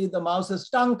able to see the mouse's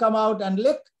tongue come out and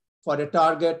lick for a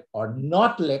target, or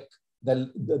not lick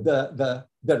the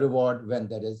reward when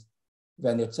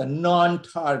it's a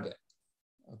non-target.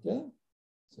 Okay,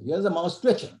 so here's the mouse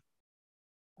twitching,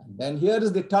 and then here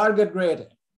is the target grating,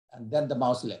 and then the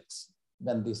mouse licks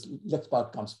when this lick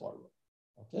spout comes forward.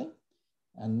 Okay,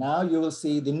 and now you will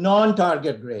see the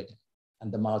non-target grating,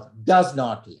 and the mouse does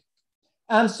not lick,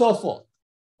 and so forth.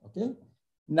 Okay,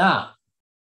 now,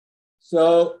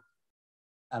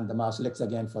 and the mouse licks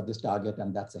again for this target,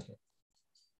 and that's a hit.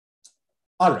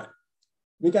 All right,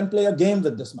 we can play a game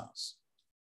with this mouse.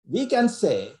 We can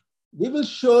say, we will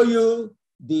show you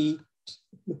the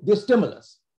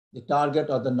stimulus, the target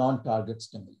or the non-target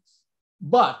stimulus,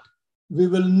 but we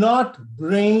will not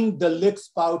bring the lick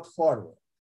spout forward.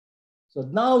 So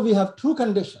now we have two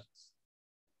conditions: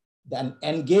 an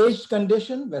engaged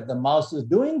condition where the mouse is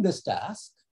doing this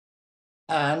task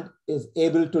and is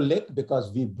able to lick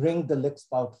because we bring the lick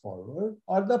spout forward,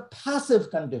 or the passive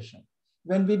condition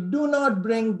when we do not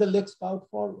bring the lick spout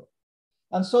forward.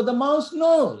 And so the mouse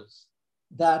knows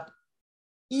that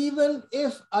even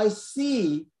if I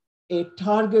see a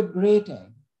target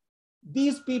grating,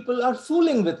 these people are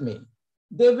fooling with me.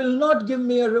 They will not give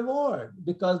me a reward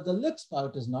because the lick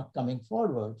spout is not coming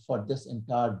forward for this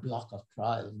entire block of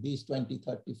trials, these 20,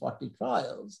 30, 40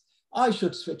 trials. I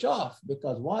should switch off,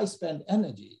 because why spend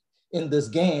energy in this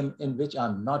game in which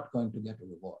I'm not going to get a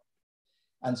reward?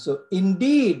 And so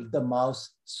indeed, the mouse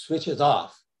switches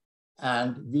off.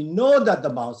 And we know that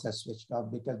the mouse has switched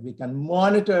off because we can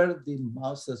monitor the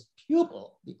mouse's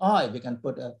pupil, the eye. We can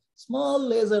put a small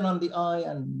laser on the eye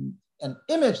and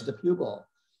image the pupil.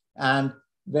 And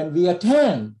when we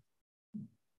attend,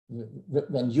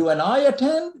 when you and I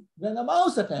attend, when a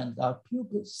mouse attends, our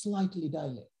pupils slightly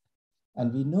dilate.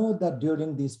 And we know that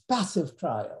during these passive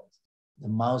trials, the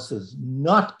mouse is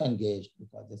not engaged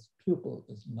because its pupil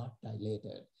is not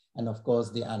dilated. And of course,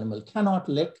 the animal cannot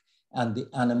lick, and the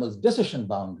animal's decision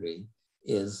boundary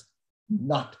is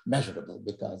not measurable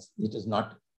because it is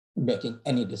not making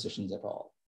any decisions at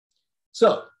all.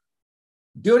 So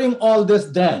during all this,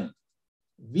 then,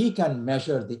 we can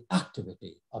measure the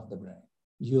activity of the brain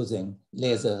using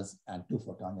lasers and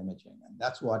 2-photon imaging. And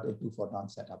that's what a 2-photon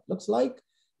setup looks like.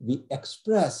 We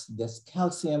express this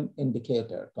calcium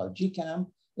indicator called GCAM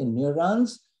in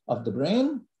neurons of the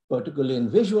brain, particularly in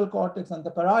visual cortex and the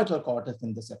parietal cortex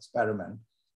in this experiment.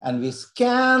 And we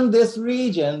scan this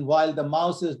region while the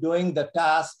mouse is doing the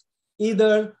task,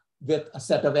 either with a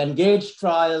set of engaged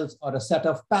trials or a set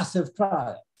of passive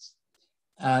trials.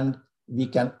 And we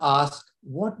can ask,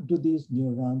 what do these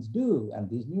neurons do? And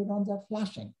these neurons are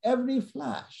flashing. Every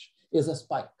flash is a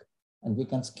spike. And we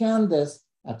can scan this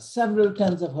at several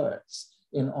tens of hertz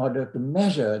in order to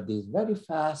measure these very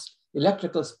fast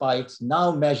electrical spikes,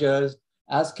 now measured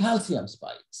as calcium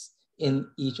spikes in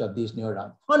each of these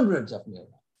neurons, hundreds of neurons.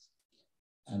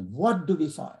 And what do we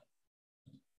find?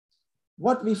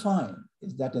 what we find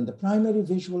is that in the primary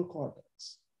visual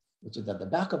cortex, which is at the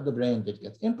back of the brain, which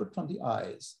gets input from the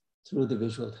eyes through the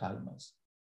visual thalamus,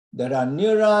 there are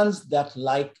neurons that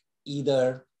like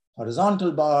either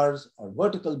horizontal bars or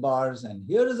vertical bars. And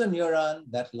here is a neuron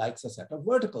that likes a set of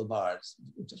vertical bars,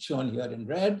 which is shown here in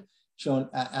red,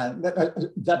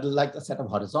 that like a set of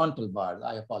horizontal bars.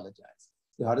 I apologize.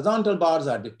 The horizontal bars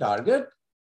are the target,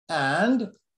 and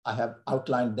I have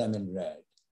outlined them in red.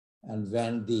 And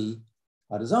when the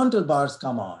horizontal bars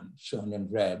come on, shown in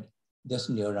red, this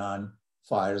neuron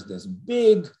fires this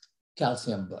big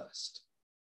calcium burst.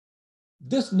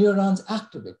 This neuron's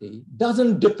activity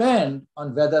doesn't depend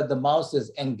on whether the mouse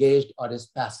is engaged or is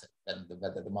passive,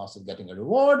 whether the mouse is getting a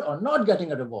reward or not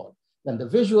getting a reward. When the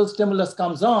visual stimulus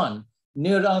comes on,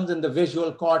 neurons in the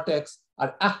visual cortex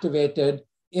are activated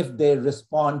if they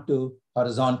respond to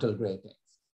horizontal gratings.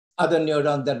 Other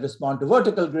neurons that respond to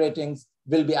vertical gratings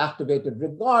will be activated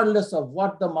regardless of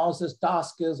what the mouse's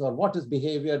task is or what its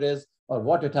behavior is or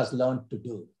what it has learned to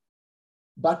do.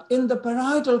 But in the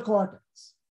parietal cortex,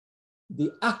 the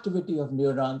activity of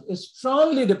neurons is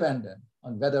strongly dependent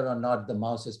on whether or not the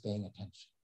mouse is paying attention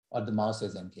or the mouse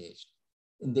is engaged.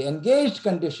 In the engaged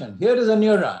condition, here is a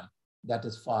neuron that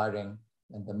is firing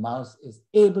when the mouse is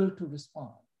able to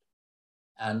respond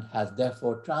and has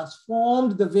therefore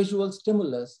transformed the visual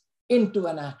stimulus into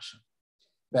an action.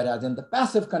 Whereas in the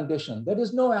passive condition, there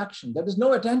is no action, there is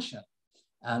no attention.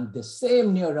 And the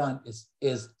same neuron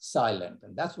is silent.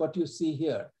 And that's what you see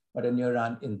here. But a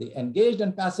neuron in the engaged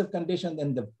and passive condition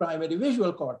in the primary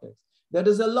visual cortex, there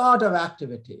is a lot of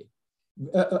activity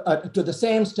to the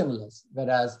same stimulus.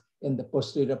 Whereas in the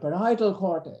posterior parietal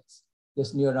cortex,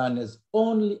 this neuron is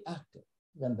only active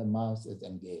when the mouse is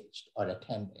engaged or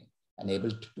attending and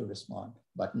able to respond,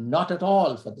 but not at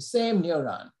all for the same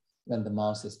neuron when the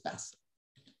mouse is passive.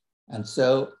 And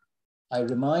so I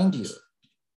remind you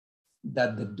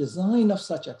that the design of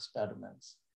such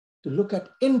experiments to look at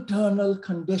internal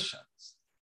conditions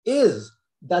is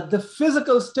that the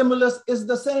physical stimulus is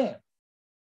the same.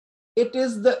 It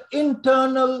is the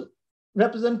internal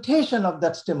representation of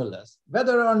that stimulus,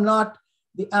 whether or not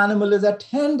the animal is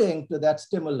attending to that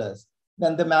stimulus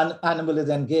when the animal is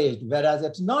engaged, whereas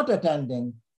it's not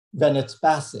attending when it's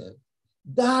passive.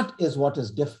 That is what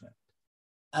is different.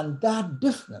 And that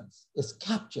difference is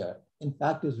captured, in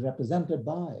fact, is represented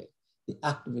by the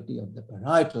activity of the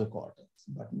parietal cortex,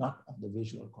 but not of the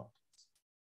visual cortex.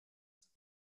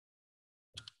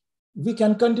 We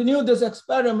can continue this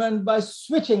experiment by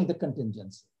switching the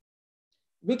contingency.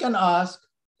 We can ask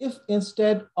if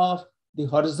instead of the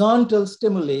horizontal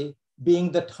stimuli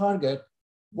being the target,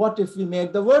 what if we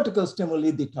make the vertical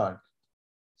stimuli the target?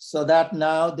 So that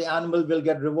now the animal will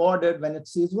get rewarded when it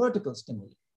sees vertical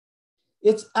stimuli.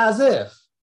 It's as if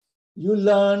you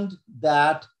learned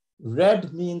that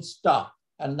red means stop,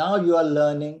 and now you are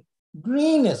learning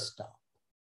green is stop,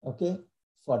 okay?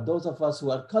 For those of us who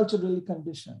are culturally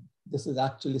conditioned, this is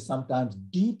actually sometimes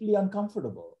deeply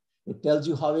uncomfortable. It tells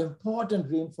you how important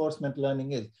reinforcement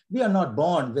learning is. We are not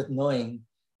born with knowing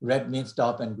red means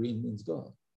stop and green means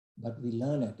go, but we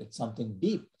learn it. It's something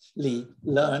deeply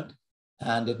learned,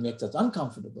 and it makes us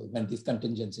uncomfortable when these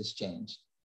contingencies change.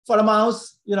 For a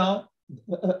mouse, you know,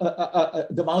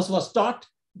 the mouse was taught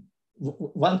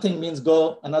one thing means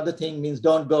go, another thing means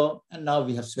don't go, and now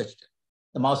we have switched it.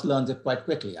 The mouse learns it quite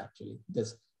quickly, actually,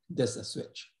 this is a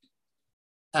switch.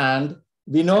 And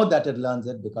we know that it learns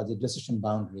it because the decision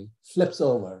boundary flips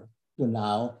over to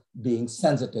now being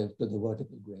sensitive to the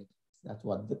vertical gradient. That's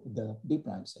what the D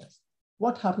prime says.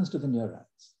 What happens to the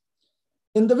neurons?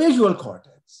 In the visual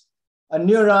cortex, a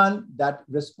neuron that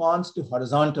responds to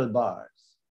horizontal bars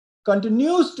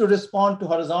continues to respond to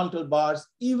horizontal bars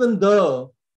even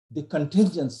though the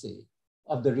contingency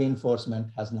of the reinforcement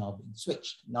has now been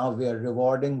switched. Now we are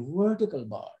rewarding vertical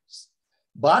bars.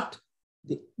 But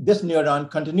this neuron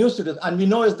continues to do, and we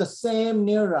know it's the same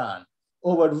neuron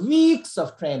over weeks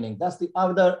of training. That's the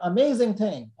other amazing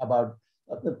thing about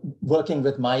working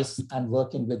with mice and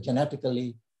working with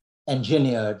genetically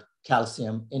engineered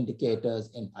calcium indicators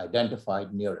in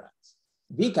identified neurons.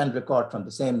 We can record from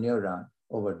the same neuron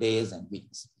over days and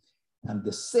weeks. And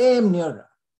the same neuron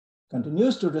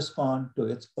continues to respond to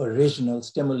its original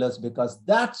stimulus because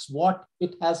that's what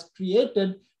it has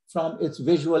created from its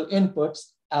visual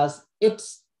inputs as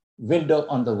its window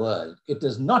on the world. It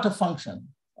is not a function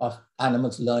of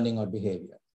animals' learning or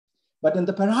behavior. But in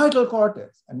the parietal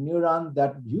cortex, a neuron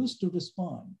that used to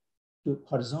respond to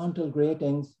horizontal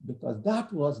gratings because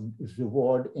that was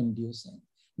reward inducing,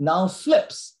 now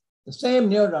flips. The same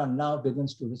neuron now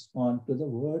begins to respond to the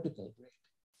vertical grating.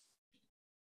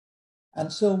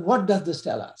 And so what does this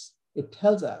tell us? It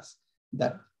tells us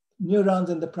that neurons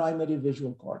in the primary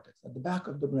visual cortex at the back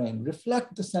of the brain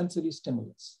reflect the sensory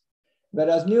stimulus,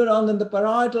 whereas neurons in the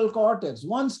parietal cortex,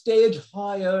 one stage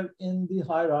higher in the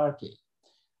hierarchy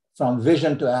from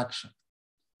vision to action,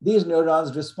 these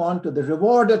neurons respond to the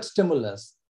rewarded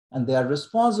stimulus, and they are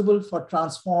responsible for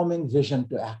transforming vision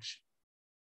to action.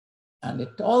 And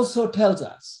it also tells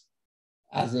us,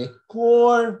 as a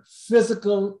core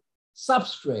physical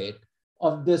substrate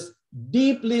of this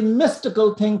deeply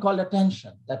mystical thing called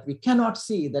attention, that we cannot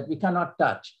see, that we cannot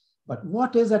touch. But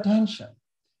what is attention?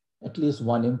 At least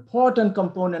one important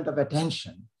component of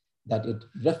attention, that it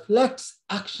reflects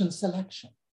action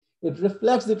selection. It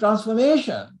reflects the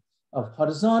transformation of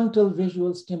horizontal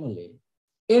visual stimuli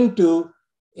into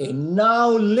a now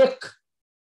lick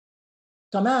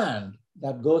command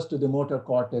that goes to the motor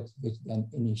cortex, which then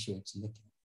initiates licking.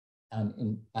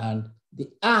 And the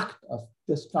act of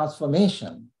this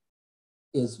transformation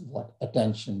is what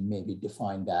attention may be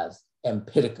defined as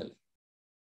empirically.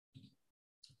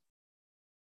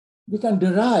 We can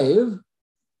derive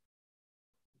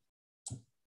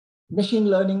machine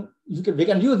learning, we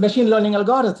can use machine learning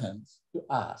algorithms to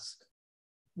ask,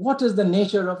 what is the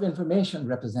nature of information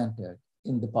represented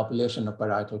in the population of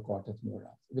parietal cortex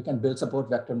neurons? We can build support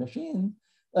vector machine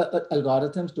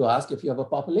algorithms to ask, if you have a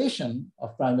population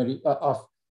of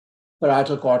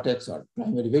parietal cortex or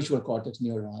primary visual cortex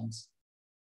neurons,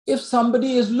 if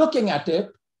somebody is looking at it,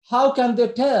 how can they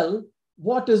tell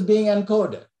what is being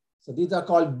encoded? So these are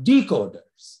called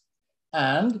decoders.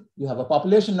 And you have a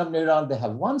population of neurons, they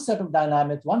have one set of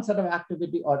dynamics, one set of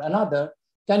activity or another.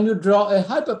 Can you draw a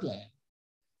hyperplane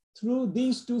through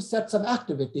these two sets of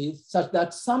activities such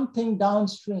that something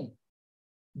downstream,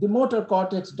 the motor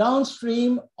cortex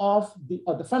downstream or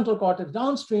the frontal cortex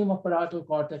downstream of parietal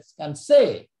cortex can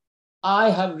say,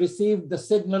 I have received the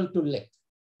signal to lick,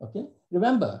 okay?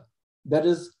 Remember, there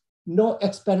is no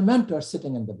experimenter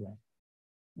sitting in the brain.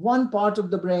 One part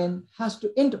of the brain has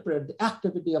to interpret the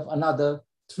activity of another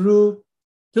through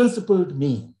principled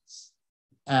means.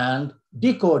 And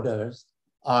decoders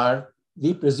are,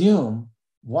 we presume,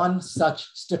 one such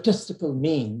statistical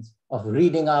means of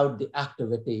reading out the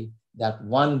activity that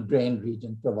one brain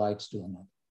region provides to another.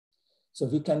 So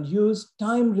we can use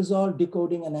time-resolved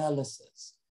decoding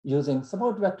analysis using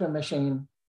support vector machine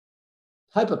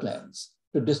hyperplanes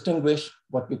to distinguish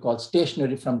what we call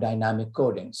stationary from dynamic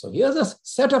coding. So here's a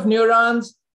set of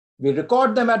neurons. We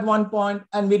record them at one point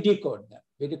and we decode them.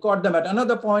 We record them at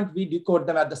another point, we decode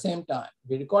them at the same time.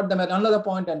 We record them at another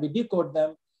point and we decode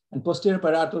them. And posterior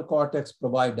parietal cortex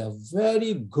provide a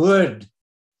very good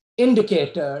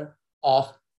indicator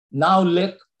of now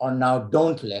lick or now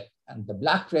don't lick. And the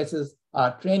black traces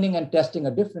are training and testing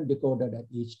a different decoder at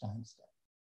each time step.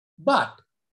 But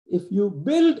if you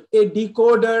build a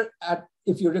decoder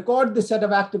if you record the set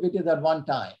of activities at one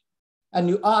time, and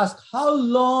you ask how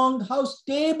long, how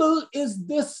stable is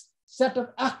this set of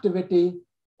activity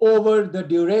over the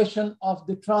duration of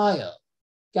the trial?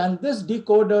 Can this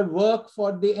decoder work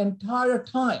for the entire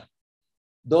time?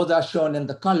 Those are shown in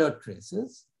the colored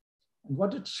traces. And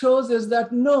what it shows is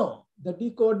that no, the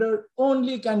decoder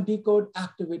only can decode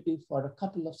activity for a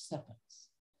couple of seconds,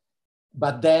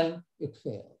 but then it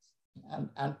fails,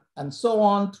 and so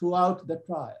on throughout the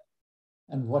trial.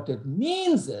 And what it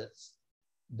means is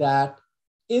that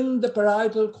in the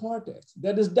parietal cortex,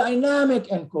 there is dynamic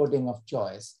encoding of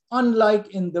choice, unlike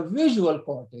in the visual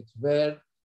cortex, where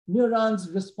neurons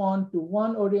respond to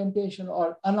one orientation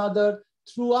or another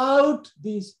throughout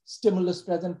the stimulus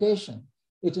presentation.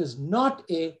 It is not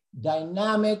a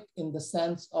dynamic in the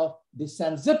sense of the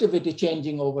sensitivity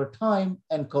changing over time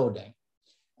encoding.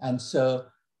 And so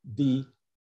the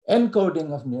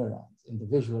encoding of neurons in the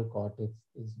visual cortex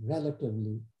is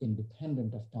relatively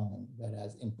independent of time,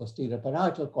 whereas in posterior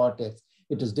parietal cortex,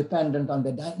 it is dependent on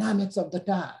the dynamics of the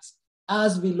task.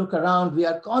 As we look around, we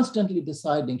are constantly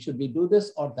deciding, should we do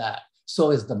this or that?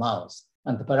 So is the mouse.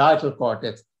 And the parietal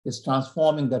cortex is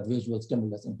transforming that visual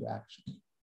stimulus into action.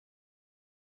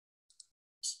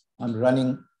 I'm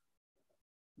running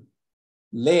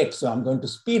late, so I'm going to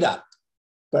speed up.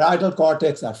 Parietal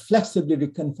cortex are flexibly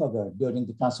reconfigured during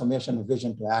the transformation of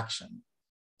vision to action.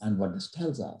 And what this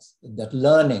tells us is that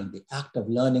learning, the act of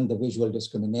learning the visual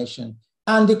discrimination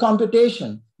and the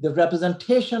computation, the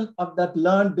representation of that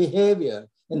learned behavior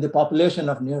in the population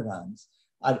of neurons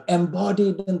are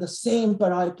embodied in the same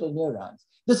parietal neurons.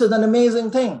 This is an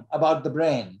amazing thing about the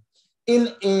brain.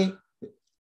 In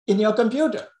your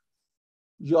computer,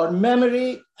 your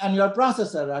memory and your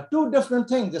processor are two different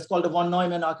things. It's called a von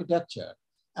Neumann architecture.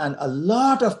 And a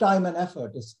lot of time and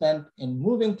effort is spent in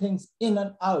moving things in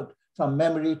and out from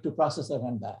memory to processor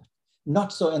and back.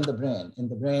 Not so in the brain. In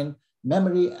the brain,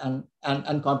 memory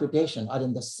and computation are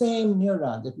in the same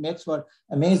neurons. It makes for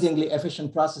amazingly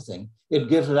efficient processing. It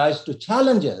gives rise to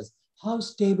challenges. How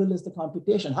stable is the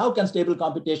computation? How can stable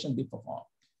computation be performed?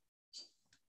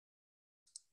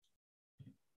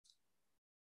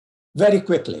 Very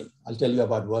quickly, I'll tell you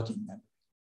about working memory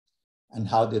and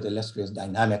how it illustrates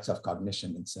dynamics of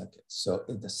cognition in circuits. So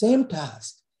it's the same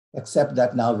task, except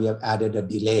that now we have added a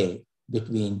delay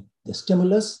between the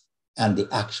stimulus and the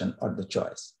action or the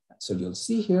choice. So you'll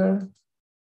see here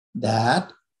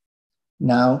that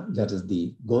now that is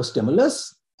the go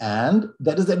stimulus and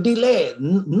there is a delay.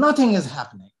 Nothing is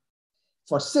happening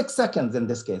for 6 seconds in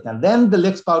this case. And then the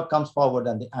lick spout comes forward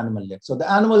and the animal licks. So the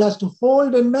animal has to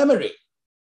hold in memory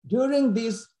during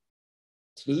these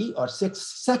 3 or 6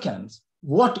 seconds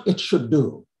what it should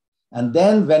do. And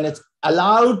then when it's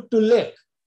allowed to lick,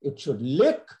 it should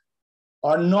lick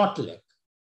or not lick.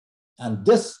 And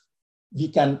this we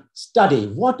can study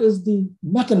what is the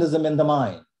mechanism in the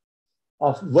mind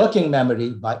of working memory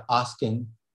by asking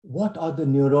what are the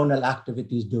neuronal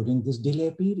activities during this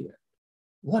delay period?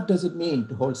 What does it mean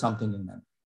to hold something in memory?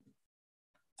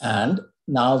 And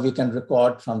now we can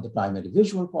record from the primary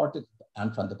visual cortex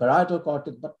and from the parietal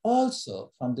cortex, but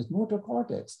also from this motor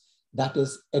cortex that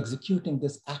is executing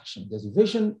this action, this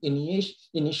vision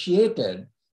initiated,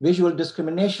 visual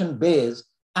discrimination-based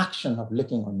action of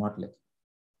licking or not licking.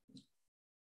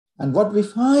 And what we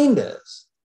find is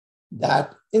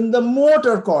that in the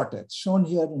motor cortex, shown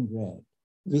here in red,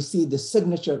 we see the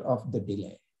signature of the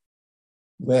delay,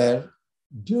 where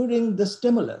during the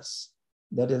stimulus,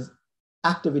 there is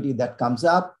activity that comes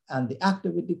up and the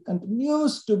activity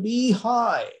continues to be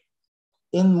high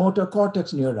in motor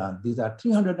cortex neurons. These are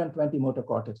 320 motor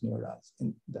cortex neurons.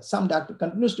 And the summed activity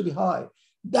continues to be high.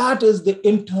 That is the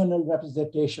internal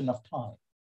representation of time,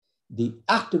 the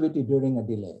activity during a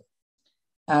delay.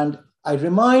 And I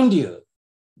remind you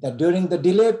that during the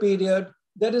delay period,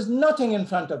 there is nothing in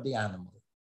front of the animal.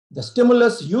 The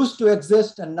stimulus used to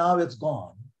exist and now it's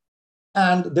gone.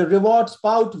 And the reward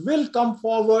spout will come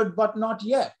forward, but not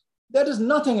yet. There is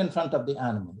nothing in front of the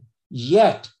animal.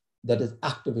 Yet there is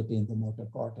activity in the motor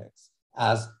cortex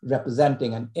as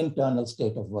representing an internal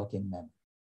state of working memory.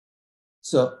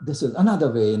 So this is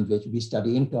another way in which we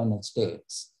study internal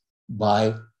states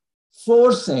by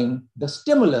forcing the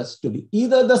stimulus to be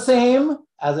either the same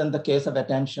as in the case of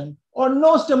attention or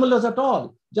no stimulus at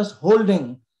all, just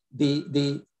holding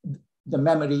the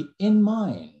memory in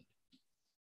mind.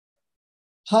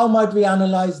 How might we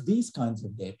analyze these kinds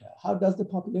of data? How does the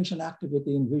population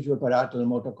activity in visual, parietal,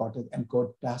 motor cortex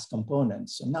encode task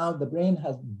components? So now the brain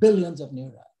has billions of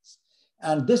neurons.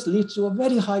 And this leads to a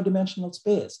very high dimensional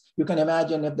space. You can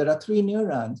imagine if there are 3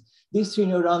 neurons, these 3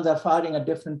 neurons are firing at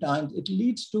different times, it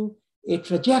leads to a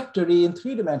trajectory in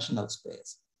 3-dimensional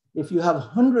space. If you have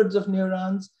hundreds of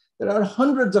neurons, there are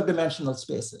hundreds of dimensional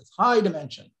spaces, high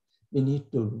dimension. We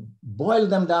need to boil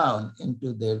them down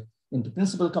into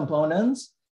principal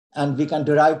components, and we can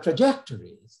derive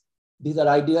trajectories. These are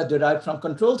ideas derived from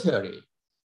control theory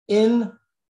in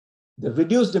the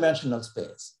reduced dimensional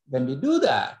space. When we do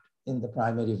that in the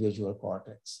primary visual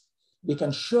cortex, we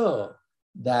can show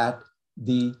that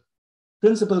the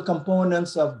principal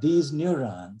components of these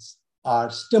neurons are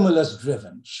stimulus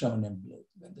driven, shown in blue.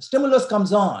 When the stimulus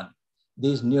comes on,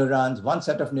 these neurons, one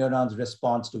set of neurons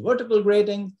responds to vertical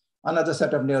gratings, another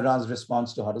set of neurons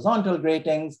responds to horizontal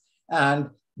gratings, and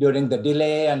during the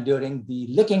delay and during the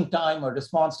licking time or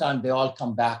response time, they all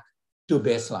come back to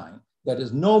baseline. There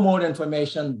is no more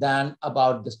information than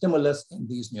about the stimulus in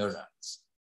these neurons.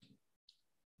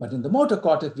 But in the motor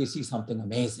cortex, we see something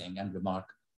amazing and remarkable.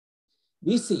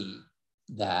 We see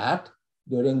that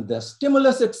during the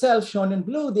stimulus itself, shown in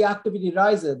blue, the activity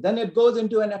rises. Then it goes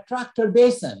into an attractor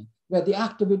basin where the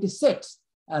activity sits.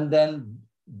 And then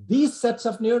these sets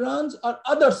of neurons or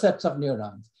other sets of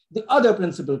neurons, the other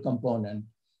principal component,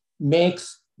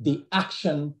 makes the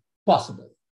action possible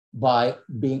by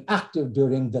being active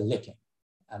during the licking.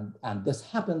 And this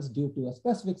happens due to a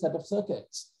specific set of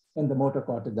circuits in the motor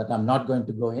cortex that I'm not going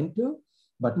to go into,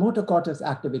 but motor cortex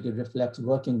activity reflects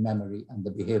working memory and the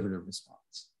behavioral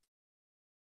response.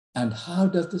 And how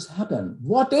does this happen?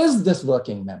 What is this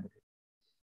working memory?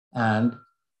 And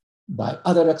by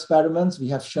other experiments, we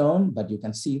have shown, but you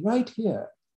can see right here,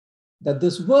 that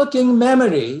this working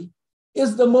memory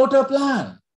is the motor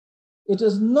plan. It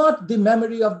is not the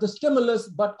memory of the stimulus,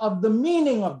 but of the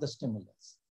meaning of the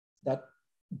stimulus. That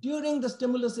during the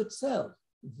stimulus itself,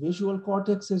 visual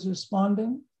cortex is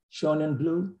responding, shown in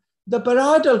blue. The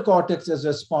parietal cortex is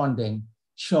responding,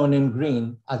 shown in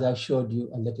green, as I showed you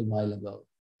a little while ago.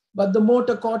 But the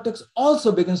motor cortex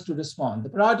also begins to respond. The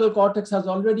parietal cortex has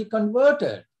already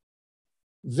converted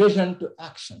vision to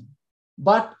action,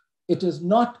 but it is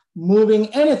not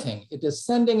moving anything. It is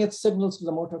sending its signals to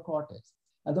the motor cortex.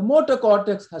 And the motor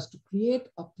cortex has to create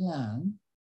a plan,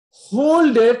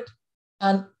 hold it,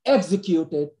 and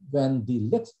execute it when the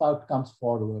lick spout comes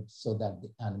forward so that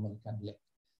the animal can lick.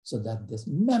 So that this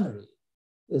memory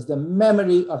is the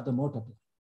memory of the motor plan.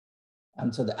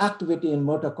 And so the activity in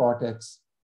motor cortex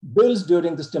builds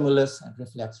during the stimulus and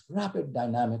reflects rapid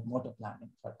dynamic motor planning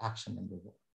for action in the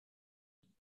world.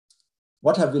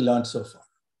 What have we learned so far?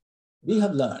 We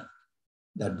have learned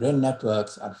that brain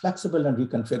networks are flexible and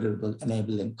reconfigurable,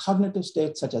 enabling cognitive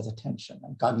states such as attention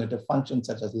and cognitive functions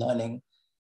such as learning,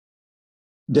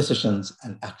 decisions,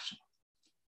 and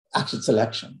action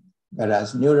selection.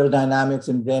 Whereas neural dynamics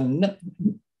in brain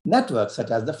networks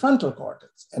such as the frontal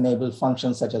cortex enable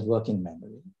functions such as working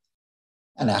memory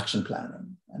and action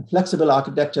planning. And flexible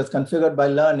architectures configured by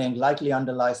learning likely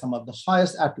underlie some of the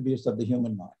highest attributes of the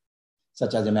human mind,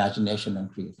 such as imagination and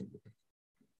creativity.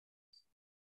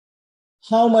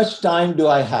 How much time do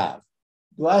I have?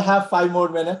 Do I have 5 more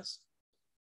minutes?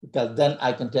 Because then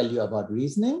I can tell you about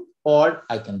reasoning, or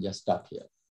I can just stop here.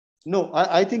 No,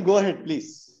 I think go ahead,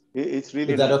 please. It's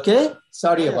really Is that okay?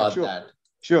 Sorry about sure. that.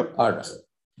 Sure. All right.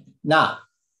 Now,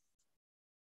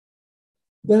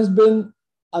 there's been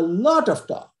a lot of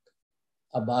talk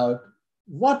about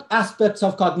what aspects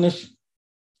of cognition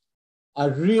are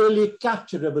really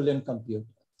capturable in computers.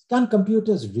 Can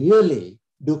computers really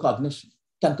do cognition?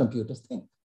 Can computers think?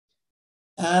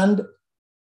 And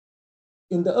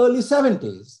in the early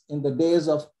 70s, in the days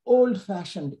of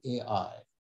old-fashioned AI,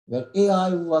 where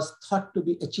AI was thought to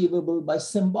be achievable by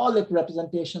symbolic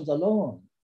representations alone,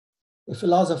 a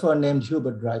philosopher named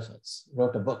Hubert Dreyfus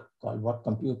wrote a book called What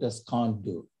Computers Can't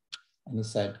Do. And he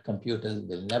said, computers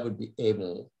will never be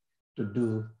able to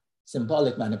do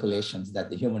symbolic manipulations that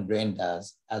the human brain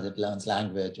does as it learns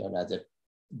language or as it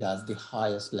does the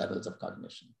highest levels of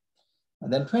cognition.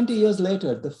 And then 20 years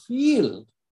later, the field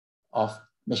of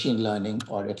machine learning,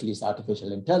 or at least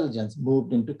artificial intelligence,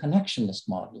 moved into connectionist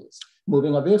models,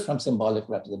 moving away from symbolic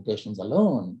representations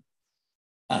alone.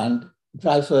 And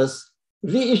Dreyfus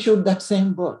reissued that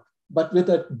same book, but with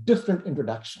a different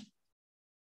introduction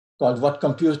called What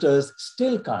Computers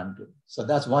Still Can't Do. So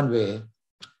that's one way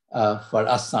for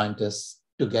us scientists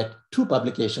to get 2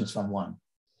 publications from one.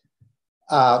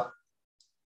 And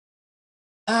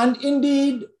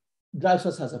indeed,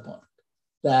 Dreyfus has a point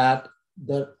that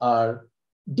there are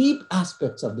deep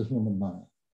aspects of the human mind,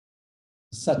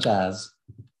 such as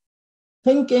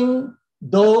thinking,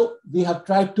 though we have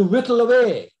tried to whittle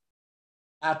away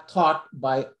at thought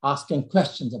by asking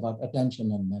questions about attention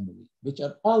and memory, which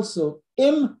are also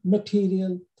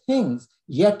immaterial things,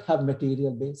 yet have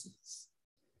material bases.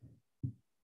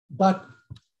 But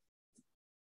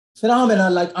phenomena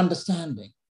like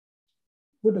understanding,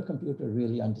 would a computer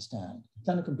really understand?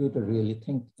 Can a computer really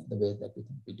think in the way that we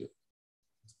think we do?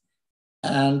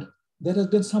 And there has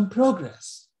been some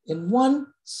progress in one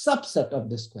subset of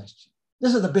this question.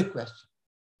 This is a big question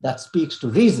that speaks to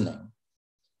reasoning,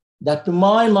 that to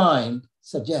my mind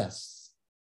suggests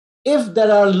if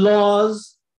there are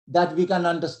laws that we can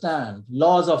understand,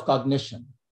 laws of cognition,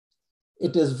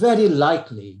 it is very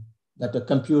likely that a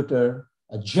computer,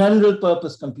 a general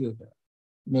purpose computer,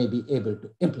 may be able to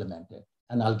implement it.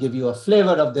 And I'll give you a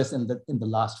flavor of this in the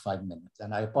last 5 minutes,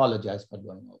 and I apologize for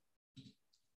going over.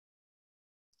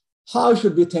 How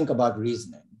should we think about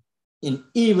reasoning in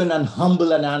even and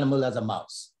humble an animal as a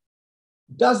mouse?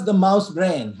 Does the mouse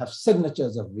brain have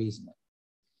signatures of reasoning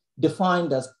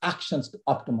defined as actions to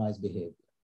optimize behavior?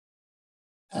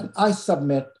 And I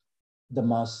submit the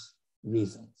mouse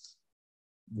reasons.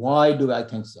 Why do I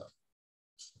think so?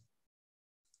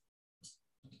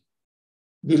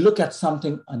 We look at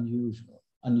something unusual,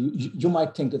 and you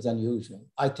might think it's unusual.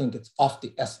 I think it's of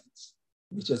the essence,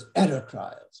 which is error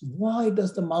trials. Why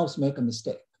does the mouse make a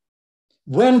mistake?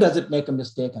 When does it make a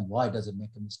mistake, and why does it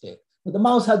make a mistake? But the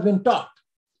mouse has been taught,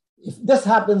 if this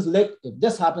happens, lick. If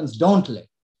this happens, don't lick.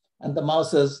 And the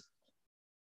mouse's,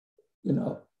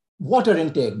 water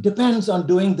intake depends on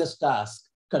doing this task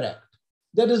correct.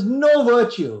 There is no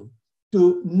virtue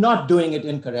to not doing it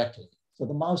incorrectly. So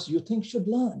the mouse, you think, should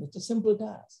learn. It's a simple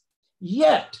task.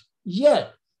 Yet,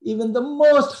 even the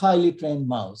most highly trained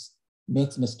mouse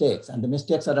makes mistakes. And the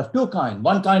mistakes are of 2 kinds.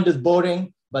 One kind is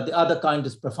boring, but the other kind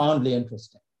is profoundly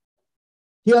interesting.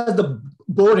 Here's the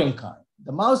boring kind.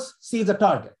 The mouse sees a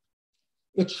target.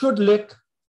 It should lick.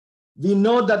 We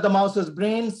know that the mouse's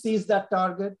brain sees that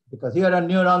target because here are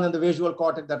neurons in the visual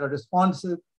cortex that are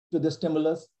responsive to the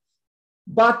stimulus.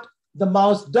 But the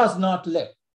mouse does not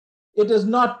lick. It is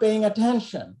not paying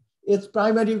attention. its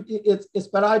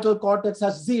parietal cortex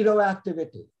has zero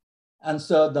activity. And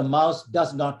so the mouse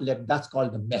does not lick. That's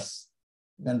called a miss.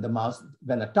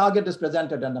 When a target is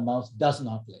presented and the mouse does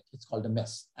not lick, it's called a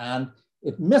miss. And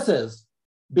it misses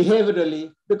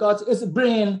behaviorally because its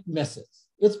brain misses.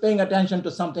 It's paying attention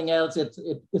to something else. It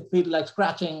feels like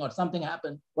scratching or something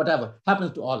happened, whatever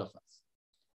happens to all of us.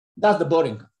 That's the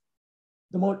boring kind.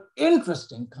 The more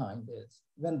interesting kind is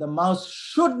when the mouse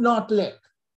should not lick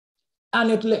and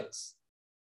it licks.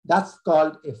 That's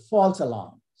called a false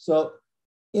alarm. So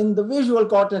in the visual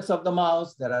cortex of the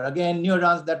mouse, there are again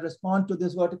neurons that respond to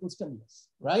this vertical stimulus,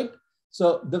 right?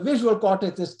 So the visual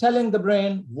cortex is telling the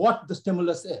brain what the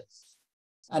stimulus is.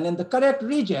 And in the correct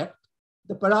reject,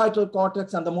 the parietal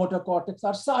cortex and the motor cortex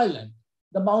are silent.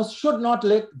 The mouse should not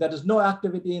lick. There is no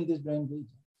activity in this brain region.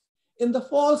 In the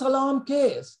false alarm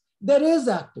case, there is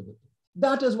activity.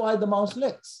 That is why the mouse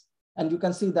licks. And you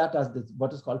can see that as this,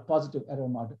 what is called positive error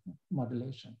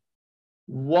modulation.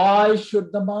 Why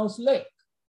should the mouse lick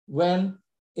when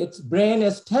its brain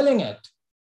is telling it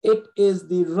is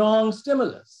the wrong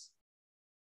stimulus?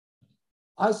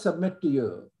 I submit to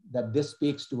you that this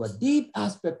speaks to a deep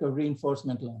aspect of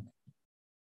reinforcement learning,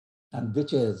 and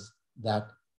which is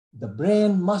that the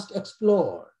brain must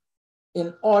explore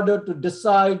in order to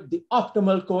decide the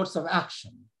optimal course of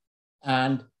action.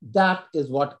 And that is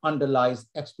what underlies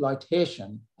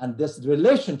exploitation. And this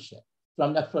relationship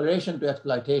from exploration to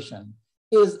exploitation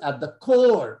is at the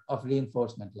core of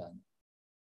reinforcement learning.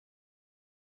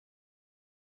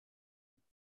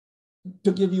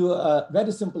 To give you a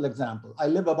very simple example, I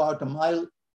live about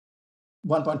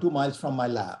 1.2 miles from my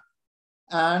lab.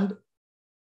 And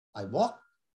I walk,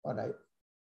 or I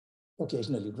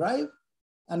occasionally drive,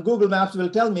 and Google Maps will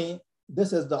tell me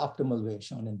this is the optimal way,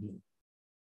 shown in blue.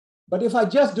 But if I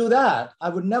just do that, I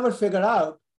would never figure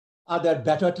out, are there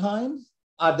better times?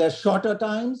 Are there shorter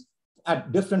times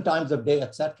at different times of day,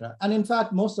 etc.? And in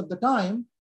fact, most of the time,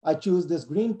 I choose this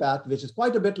green path, which is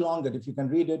quite a bit longer. If you can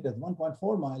read it, it's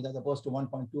 1.4 miles as opposed to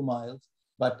 1.2 miles,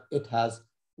 but it has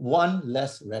one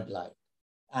less red light.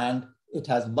 And it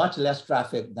has much less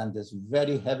traffic than this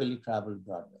very heavily traveled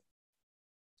Broadway.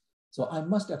 So I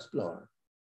must explore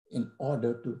in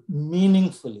order to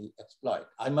meaningfully exploit.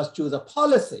 I must choose a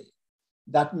policy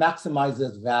that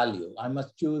maximizes value. I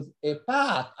must choose a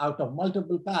path out of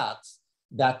multiple paths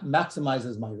that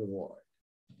maximizes my reward.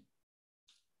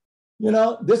 You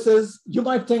know, you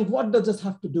might think, what does this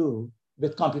have to do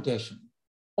with computation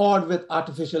or with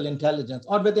artificial intelligence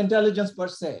or with intelligence per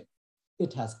se?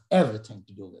 It has everything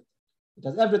to do with it. It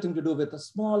has everything to do with a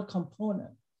small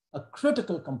component, a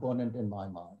critical component in my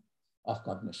mind of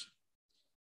cognition.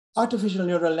 Artificial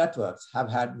neural networks have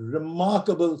had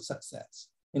remarkable success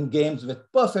in games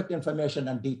with perfect information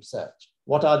and deep search.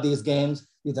 What are these games?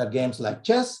 These are games like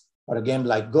chess or a game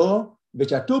like Go,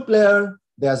 which are two-player.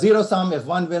 They are zero-sum. If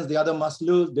one wins, the other must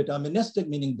lose. Deterministic,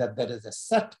 meaning that there is a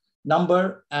set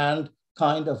number and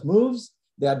kind of moves.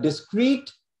 They are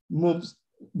discrete moves.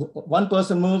 One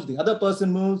person moves, the other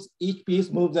person moves. Each piece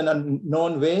moves in a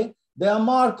known way. They are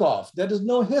Markov. There is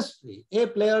no history. A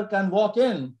player can walk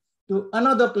in to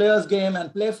another player's game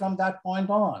and play from that point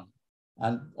on.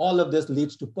 And all of this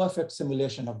leads to perfect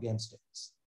simulation of game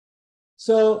states.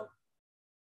 So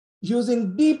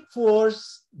using brute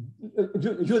force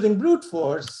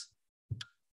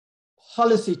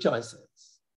policy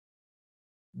choices,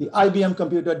 the IBM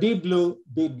computer Deep Blue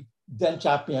beat then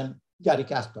champion Garry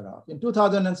Kasparov. In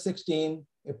 2016,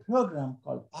 a program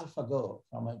called AlphaGo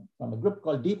from a group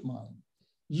called DeepMind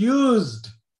used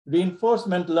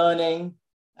reinforcement learning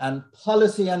and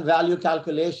policy and value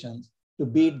calculations to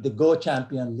beat the Go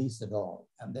champion Lee Sedol.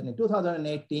 And then in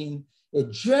 2018, a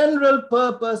general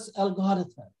purpose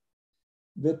algorithm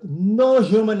with no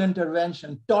human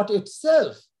intervention taught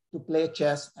itself to play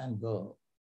chess and Go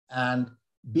and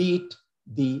beat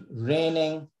the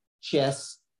reigning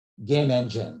chess game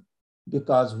engine.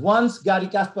 Because once Garry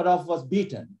Kasparov was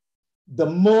beaten, the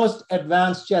most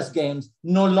advanced chess games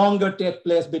no longer take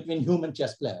place between human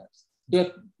chess players.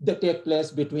 They take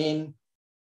place between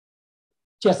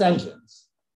chess engines.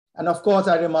 And of course,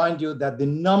 I remind you that the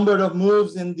number of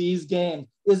moves in these games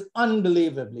is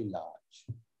unbelievably large.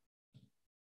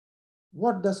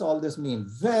 What does all this mean?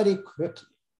 Very quickly.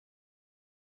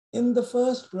 In the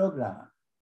first program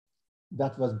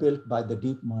that was built by the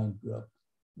DeepMind group,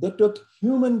 they took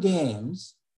human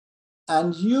games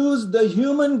and used the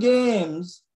human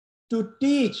games to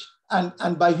teach,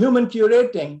 and by human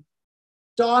curating,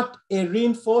 taught a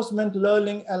reinforcement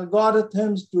learning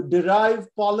algorithms to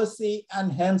derive policy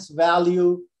and hence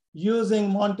value using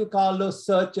Monte Carlo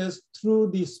searches through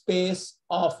the space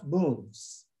of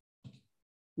moves.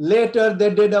 Later,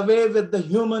 they did away with the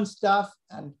human stuff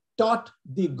and taught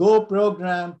the Go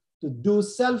program to do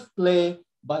self-play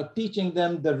by teaching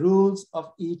them the rules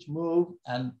of each move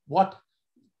and what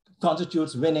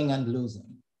constitutes winning and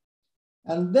losing.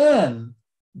 And then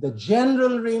the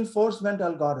general reinforcement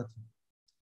algorithm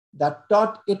that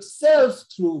taught itself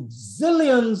through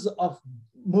zillions of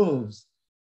moves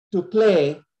to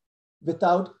play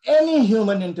without any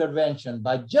human intervention,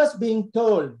 by just being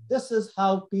told, this is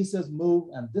how pieces move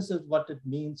and this is what it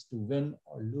means to win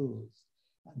or lose.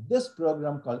 And this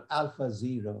program called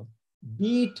AlphaZero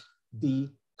beat the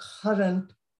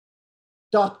current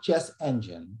top chess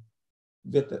engine,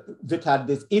 which had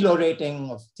this ELO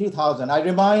rating of 3,000. I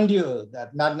remind you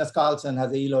that Magnus Carlsen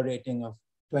has a ELO rating of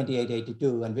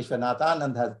 2882 and Vishwanath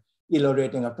Anand has ELO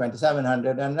rating of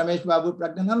 2700, and Ramesh Babu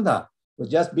Pragyananda, who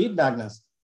just beat Magnus,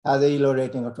 has a ELO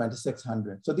rating of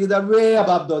 2600. So these are way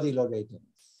above those ELO ratings.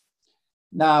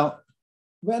 Now,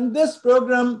 when this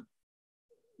program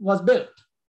was built,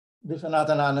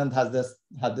 Vishwanathan Anand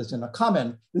had this in a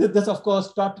comment. This, of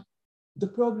course, the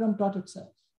program taught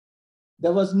itself.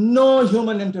 There was no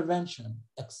human intervention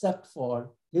except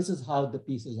for this is how the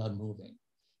pieces are moving.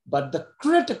 But the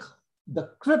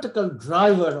critical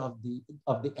driver of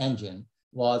the engine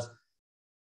was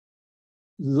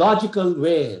logical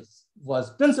ways, was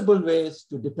principled ways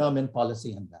to determine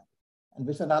policy and value. And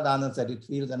Vishwanath Anand said it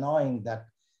feels annoying that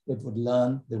it would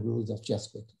learn the rules of chess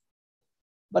quickly.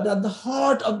 But at the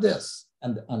heart of this,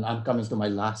 and I'm coming to my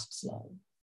last slide,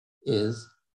 is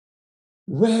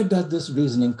where does this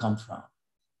reasoning come from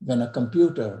when a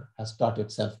computer has taught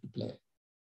itself to play?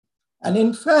 And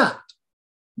in fact,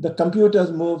 the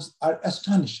computer's moves are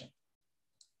astonishing.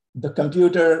 The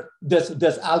computer, this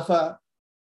Alpha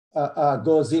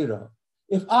Go Zero,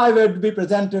 if I were to be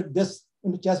presented this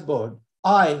in the chessboard,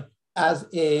 I, as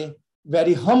a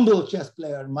very humble chess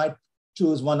player, might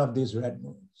choose one of these red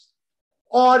moves.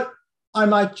 Or I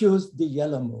might choose the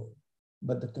yellow move,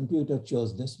 but the computer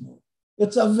chose this move.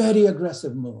 It's a very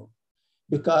aggressive move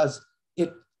because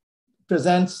it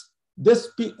presents this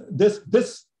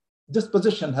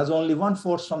position has only one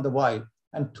force from the white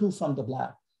and two from the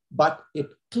black, but it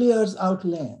clears out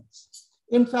lanes.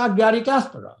 In fact, Garry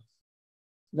Kasparov,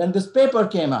 when this paper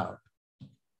came out,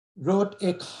 wrote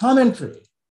a commentary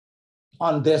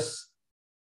on this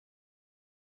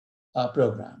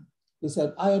program. He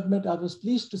said, I admit I was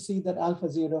pleased to see that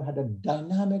AlphaZero had a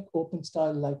dynamic open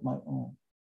style like my own.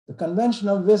 The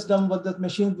conventional wisdom was that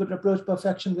machines would approach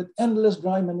perfection with endless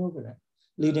dry maneuvering,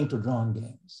 leading to drawn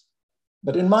games.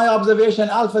 But in my observation,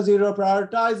 AlphaZero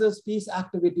prioritizes piece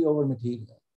activity over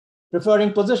material,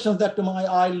 preferring positions that to my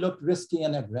eye looked risky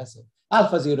and aggressive.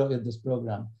 AlphaZero is this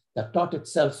program that taught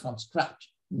itself from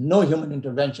scratch, no human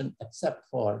intervention except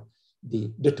for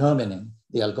the determining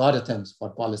the algorithms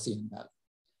for policy and value.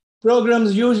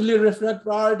 Programs usually reflect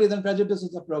priorities and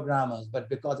prejudices of programmers, but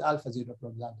because AlphaZero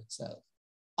programmed itself,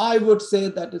 I would say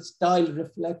that its style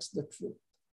reflects the truth.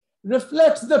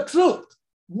 Reflects the truth.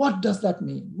 What does that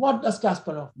mean? What does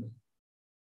Kasparov mean?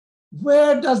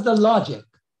 Where does the logic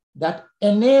that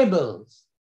enables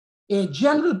a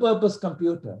general purpose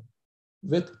computer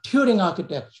with Turing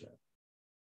architecture,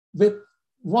 with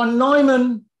von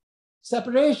Neumann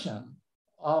separation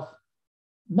of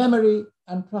memory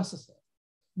and processor,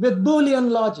 with Boolean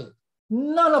logic,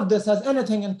 none of this has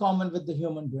anything in common with the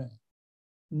human brain.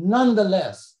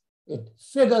 Nonetheless, it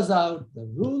figures out the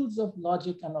rules of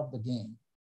logic and of the game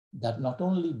that not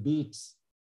only beats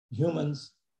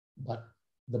humans, but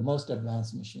the most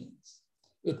advanced machines.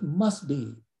 It must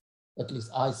be, at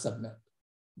least I submit,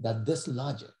 that this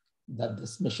logic that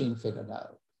this machine figured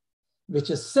out, which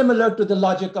is similar to the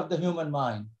logic of the human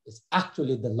mind, is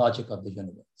actually the logic of the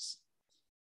universe.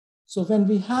 So when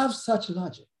we have such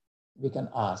logic, we can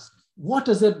ask, what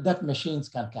is it that machines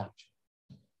can capture?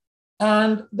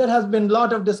 And there has been a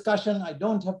lot of discussion. I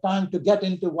don't have time to get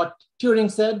into what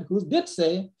Turing said, who did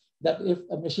say that if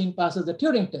a machine passes the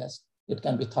Turing test, it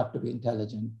can be thought to be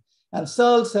intelligent. And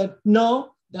Searle said,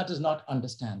 no, that is not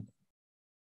understanding.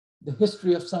 The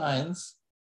history of science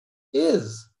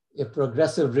is a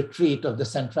progressive retreat of the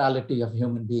centrality of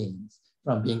human beings,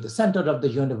 from being the center of the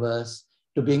universe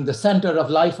to being the center of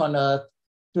life on Earth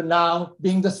to now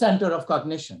being the center of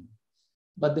cognition.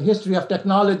 But the history of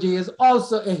technology is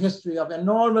also a history of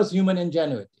enormous human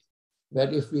ingenuity,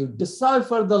 where if we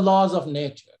decipher the laws of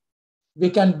nature, we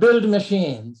can build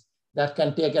machines that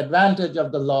can take advantage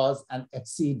of the laws and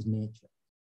exceed nature.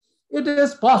 It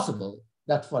is possible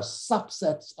that for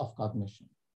subsets of cognition,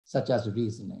 such as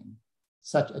reasoning,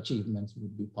 such achievements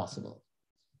would be possible.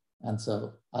 And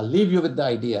so I'll leave you with the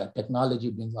idea, technology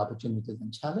brings opportunities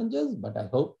and challenges, but I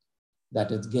hope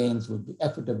that its gains would be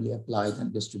equitably applied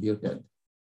and distributed.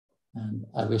 And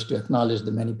I wish to acknowledge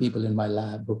the many people in my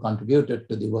lab who contributed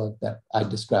to the work that I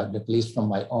described, at least from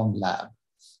my own lab.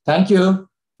 Thank you.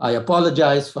 I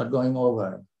apologize for going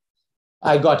over.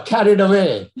 I got carried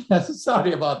away.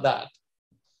 Sorry about that.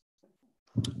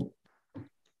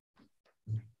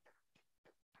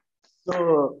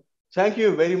 So thank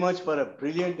you very much for a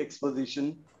brilliant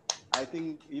exposition. I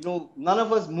think, none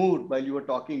of us moved while you were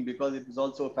talking because it was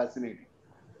also fascinating.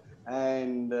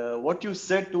 And what you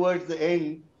said towards the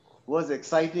end was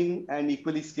exciting and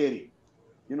equally scary.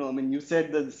 You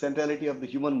said the centrality of the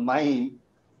human mind.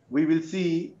 We will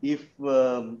see if,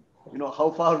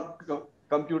 how far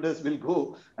computers will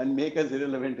go and make us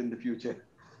irrelevant in the future.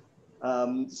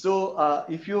 So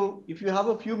if you have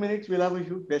a few minutes, we'll have a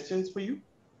few questions for you.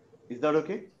 Is that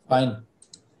okay? Fine.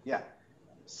 Yeah.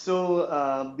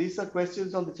 So these are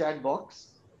questions on the chat box.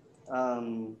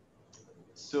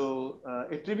 So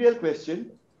a trivial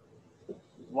question: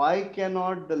 why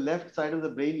cannot the left side of the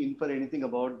brain infer anything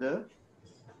about the?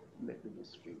 Let me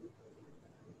just read it.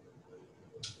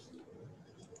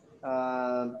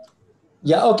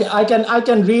 Yeah, okay. I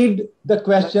can read the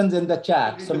questions in the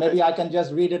chat. So maybe I can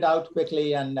just read it out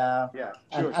quickly and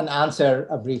and answer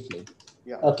briefly.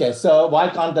 Yeah. Okay. So why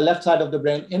can't the left side of the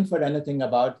brain infer anything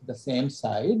about the same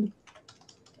side?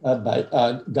 By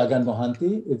Gagan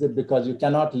Mohanty. Is it because you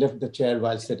cannot lift the chair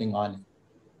while sitting on it?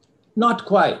 Not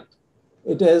quite.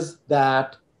 It is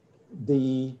that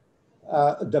the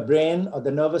brain or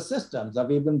the nervous systems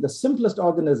of even the simplest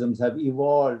organisms have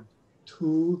evolved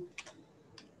to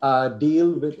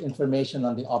deal with information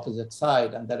on the opposite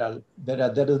side, and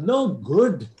there is no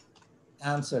good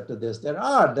answer to this. There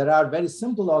are very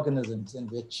simple organisms in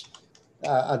which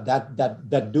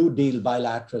that do deal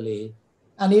bilaterally,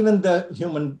 and even the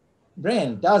human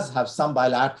brain does have some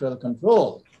bilateral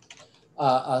control,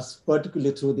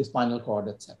 particularly through the spinal cord,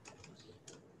 etc.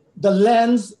 The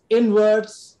lens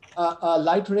inverts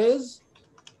light rays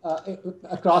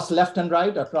across left and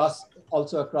right,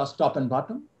 also across top and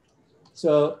bottom.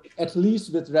 So at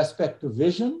least with respect to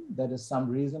vision, there is some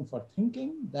reason for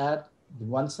thinking that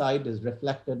one side is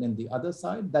reflected in the other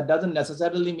side. That doesn't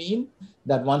necessarily mean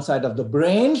that one side of the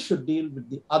brain should deal with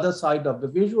the other side of the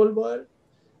visual world.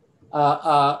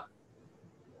 I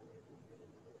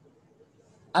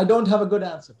don't have a good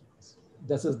answer to this.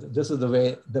 This is the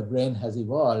way the brain has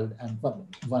evolved. And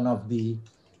one of the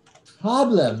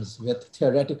problems with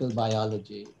theoretical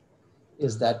biology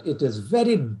is that it is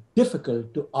very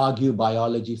difficult to argue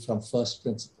biology from first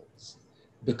principles,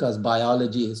 because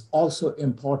biology is also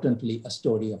importantly a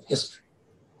story of history,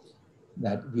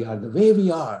 that we are the way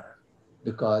we are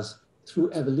because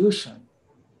through evolution,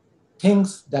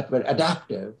 things that were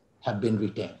adaptive have been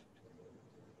retained.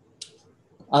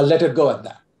 I'll let it go at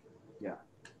that. Yeah.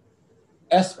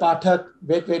 S. Pathak,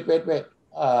 wait.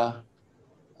 I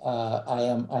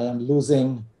am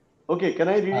losing. Okay, can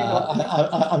I read it?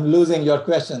 I'm losing your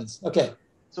questions. Okay.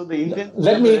 So the intent.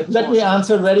 Let me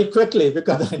answer very quickly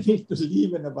because I need to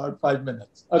leave in about 5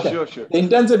 minutes. Okay. Sure. The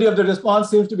intensity of the response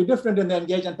seems to be different in the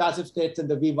engaged and passive states in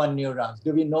the V1 neurons.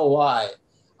 Do we know why?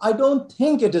 I don't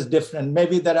think it is different.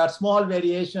 Maybe there are small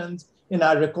variations in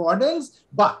our recordings,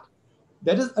 but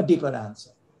there is a deeper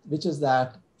answer, which is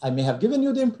that I may have given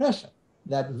you the impression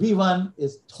that V1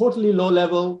 is totally low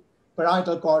level,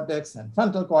 parietal cortex and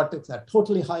frontal cortex are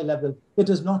totally high level. It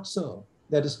is not so.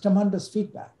 There is tremendous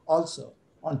feedback also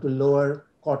onto lower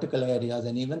cortical areas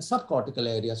and even subcortical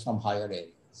areas from higher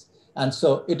areas. And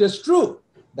so it is true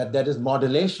that there is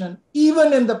modulation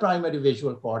even in the primary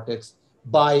visual cortex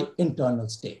by internal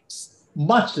states,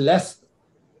 much less.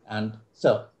 And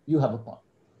so you have a point.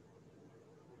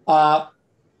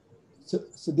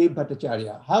 Sudeep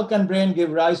Bhattacharya, how can brain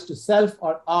give rise to self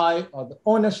or I or the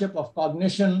ownership of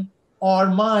cognition or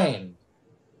mind?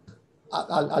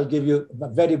 I'll give you a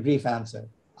very brief answer.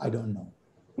 I don't know.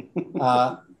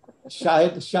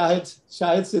 Shahid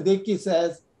Siddiqui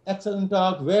says, excellent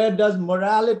talk. Where does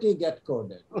morality get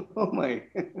coded? Oh my.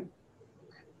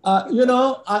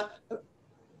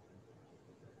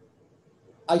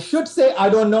 I should say I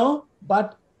don't know,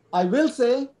 but I will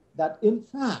say that in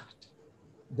fact,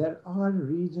 there are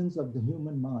regions of the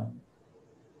human mind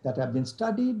that have been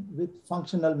studied with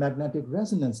functional magnetic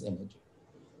resonance imaging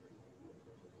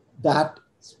that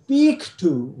speak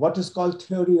to what is called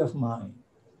theory of mind,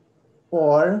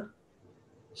 or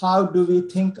how do we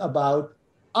think about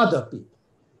other people.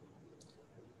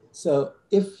 So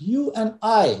if you and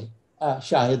I,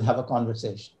 Shahid, have a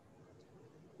conversation,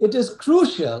 it is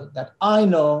crucial that I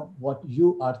know what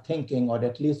you are thinking, or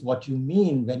at least what you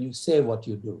mean when you say what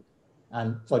you do.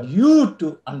 And for you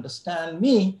to understand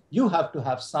me, you have to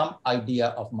have some idea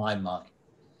of my mind.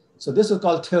 So this is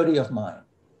called theory of mind.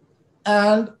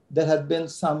 And there has been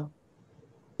some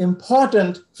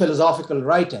important philosophical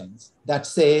writings that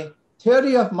say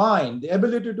theory of mind, the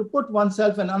ability to put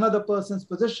oneself in another person's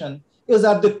position, is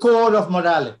at the core of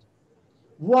morality.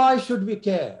 Why should we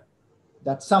care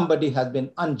that somebody has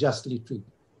been unjustly treated?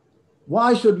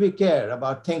 Why should we care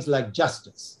about things like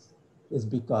justice? It's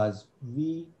because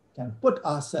we can put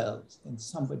ourselves in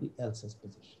somebody else's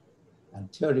position.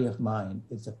 And theory of mind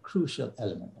is a crucial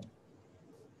element.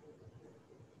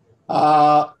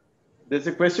 There's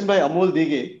a question by Amol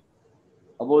Dige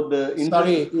about the...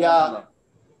 Sorry, yeah.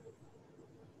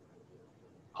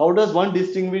 How does one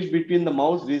distinguish between the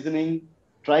mouse reasoning,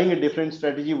 trying a different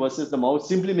strategy versus the mouse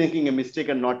simply making a mistake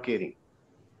and not caring?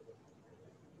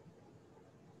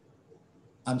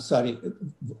 I'm sorry,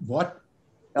 what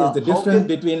is the difference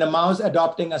between a mouse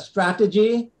adopting a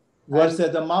strategy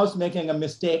versus a mouse making a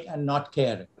mistake and not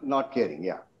caring? Not caring,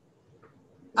 yeah.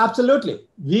 Absolutely.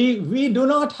 We do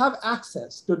not have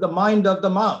access to the mind of the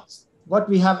mouse. What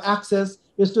we have access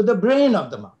is to the brain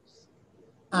of the mouse.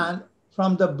 And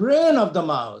from the brain of the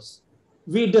mouse,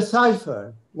 we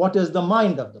decipher what is the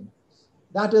mind of the mouse.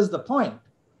 That is the point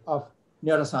of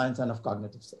neuroscience and of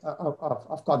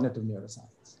cognitive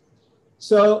neuroscience.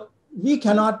 So we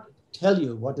cannot tell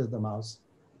you what is the mouse,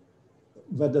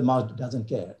 whether the mouse doesn't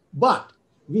care. But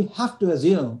we have to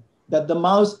assume that the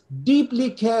mouse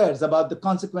deeply cares about the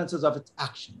consequences of its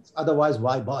actions. Otherwise,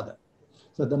 why bother?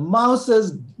 So the mouse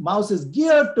is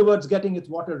geared towards getting its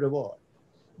water reward.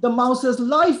 The mouse's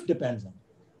life depends on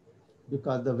it,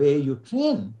 because the way you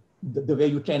train, the way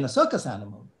you train a circus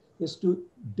animal is to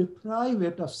deprive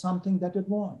it of something that it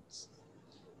wants.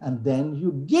 And then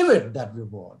you give it that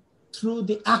reward through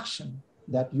the action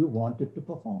that you want it to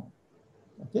perform.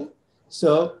 Okay?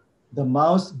 So the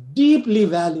mouse deeply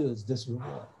values this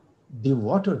reward, the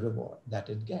water reward that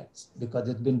it gets, because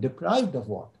it's been deprived of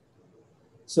water.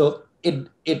 So it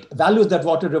values that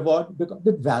water reward because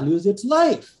it values its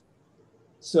life.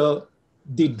 So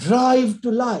the drive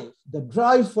to life, the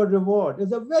drive for reward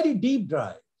is a very deep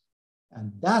drive.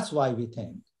 And that's why we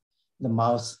think the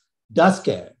mouse does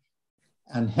care.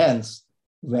 And hence,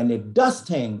 when it does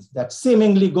things that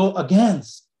seemingly go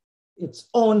against its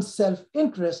own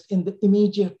self-interest in the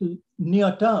immediate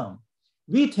near term,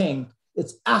 we think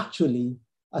it's actually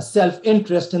a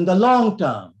self-interest in the long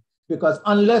term, because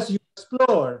unless you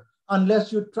explore,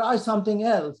 unless you try something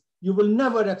else, you will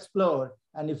never explore.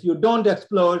 And if you don't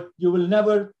explore, you will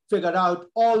never figure out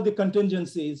all the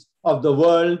contingencies of the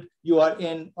world you are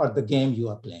in or the game you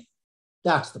are playing.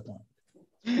 That's the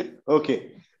point.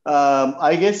 Okay.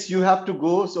 I guess you have to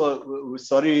go. So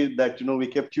sorry that we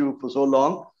kept you for so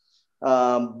long.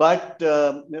 But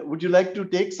would you like to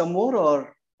take some more,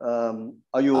 or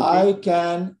are you okay? I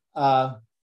can.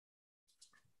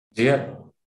 Yeah.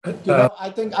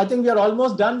 I think we are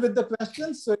almost done with the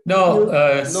questions. So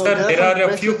sir, there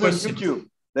are a few questions.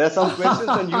 There are some questions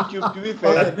on YouTube, to be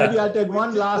fair. Okay, maybe I'll take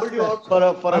one last question. For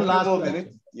a few more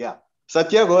minutes. Yeah.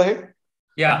 Satya, go ahead.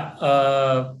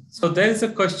 Yeah. So there is a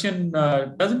question,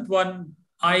 doesn't one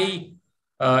eye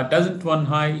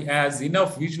has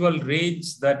enough visual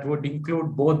range that would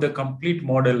include both the complete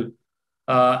model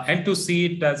and to see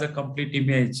it as a complete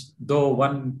image, though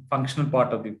one functional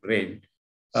part of the brain?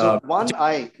 So one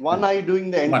eye doing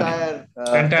the entire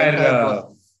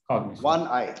cognition. One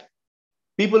eye.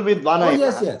 People with one eye.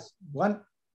 Yes.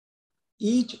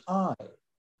 Each eye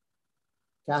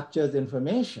captures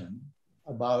information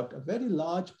about a very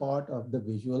large part of the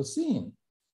visual scene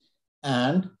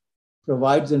and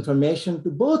provides information to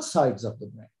both sides of the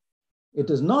brain. It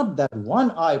is not that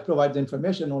one eye provides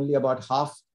information only about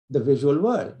half the visual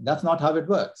world. That's not how it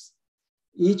works.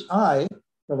 Each eye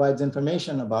provides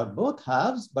information about both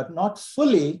halves, but not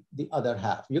fully the other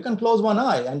half. You can close one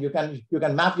eye and you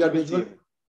can map your visual.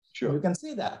 Sure. You can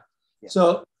see that. Yeah.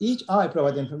 So each eye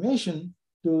provides information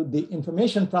to the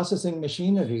information processing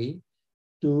machinery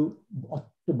to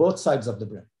both sides of the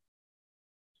brain.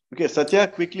 Okay, Satya,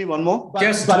 quickly, one more. But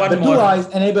the two eyes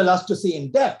enable us to see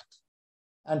in depth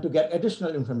and to get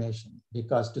additional information,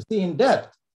 because to see in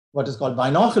depth, what is called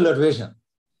binocular vision,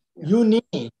 you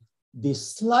need the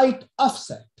slight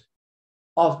offset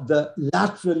of the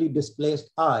laterally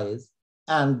displaced eyes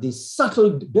and the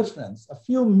subtle difference, a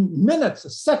few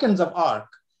minutes, seconds of arc,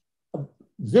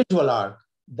 visual arc,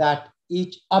 that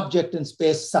each object in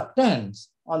space subtends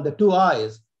on the two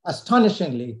eyes.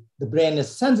 Astonishingly, the brain is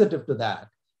sensitive to that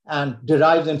and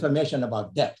derives information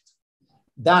about depth.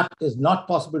 That is not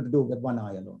possible to do with one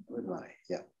eye alone. With one eye,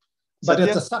 yeah. But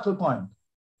it's a subtle point.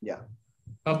 Yeah.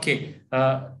 Okay.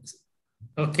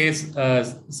 Okay,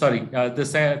 sorry. The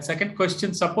second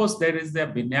question, suppose there is a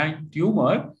benign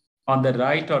tumor on the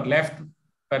right or left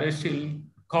parietal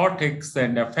cortex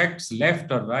and affects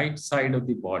left or right side of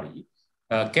the body.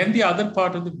 Can the other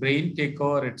part of the brain take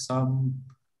over at some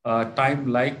time,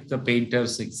 like the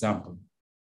painter's example?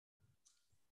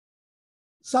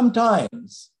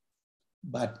 Sometimes,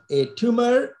 but a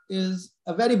tumor is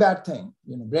a very bad thing.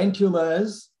 You know, brain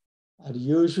tumors are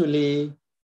usually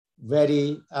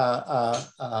very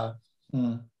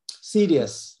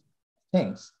serious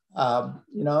things.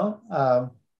 You know,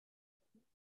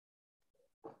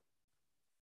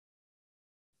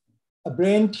 a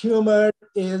brain tumor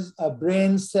is a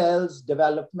brain cell's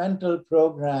developmental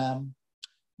program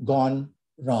gone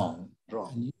wrong.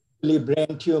 And usually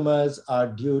brain tumors are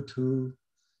due to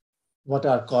what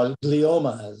are called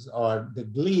gliomas, or the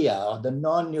glia, or the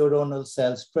non-neuronal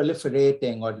cells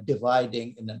proliferating or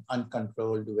dividing in an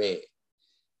uncontrolled way.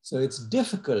 So it's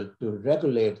difficult to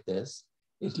regulate this.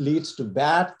 It leads to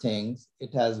bad things.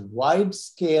 It has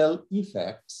wide-scale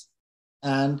effects.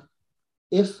 And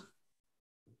if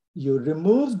you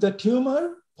remove the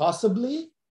tumor, possibly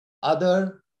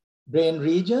other brain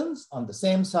regions on the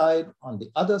same side, on the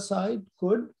other side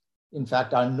could, in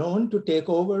fact, are known to take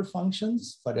over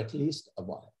functions for at least a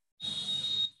while.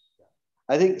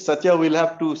 I think, Satya, we'll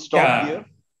have to stop here.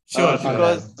 Sure.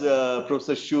 Because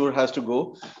Professor Sur has to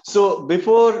go. So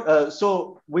before,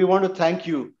 so we want to thank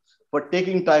you for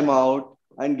taking time out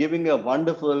and giving a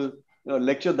wonderful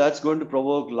lecture that's going to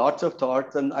provoke lots of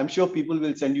thoughts. And I'm sure people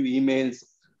will send you emails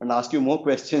and ask you more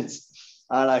questions.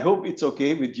 And I hope it's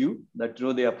okay with you that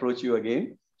they approach you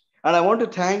again. And I want to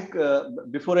thank,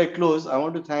 before I close, I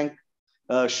want to thank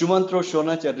Shumantro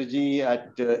Shona Chatterjee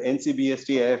at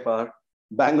NCBST AFR,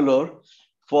 Bangalore,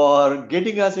 for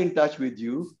getting us in touch with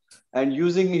you and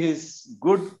using his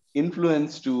good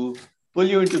influence to pull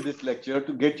you into this lecture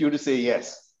to get you to say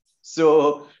yes.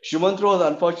 So Shumantro was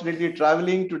unfortunately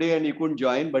traveling today and he couldn't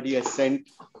join, but he has sent,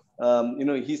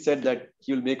 he said that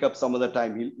he'll make up some other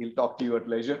time. He'll talk to you at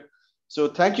leisure. So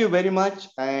thank you very much.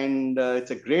 And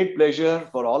it's a great pleasure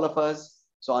for all of us.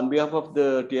 So on behalf of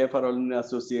the TFR Alumni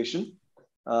Association,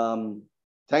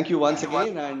 thank you once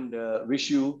again and wish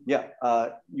you,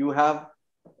 you have,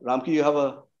 Ramki, you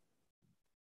have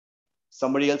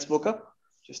somebody else spoke up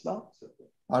just now?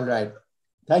 All right.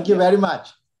 Thank you very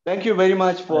much. Thank you very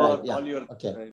much for all your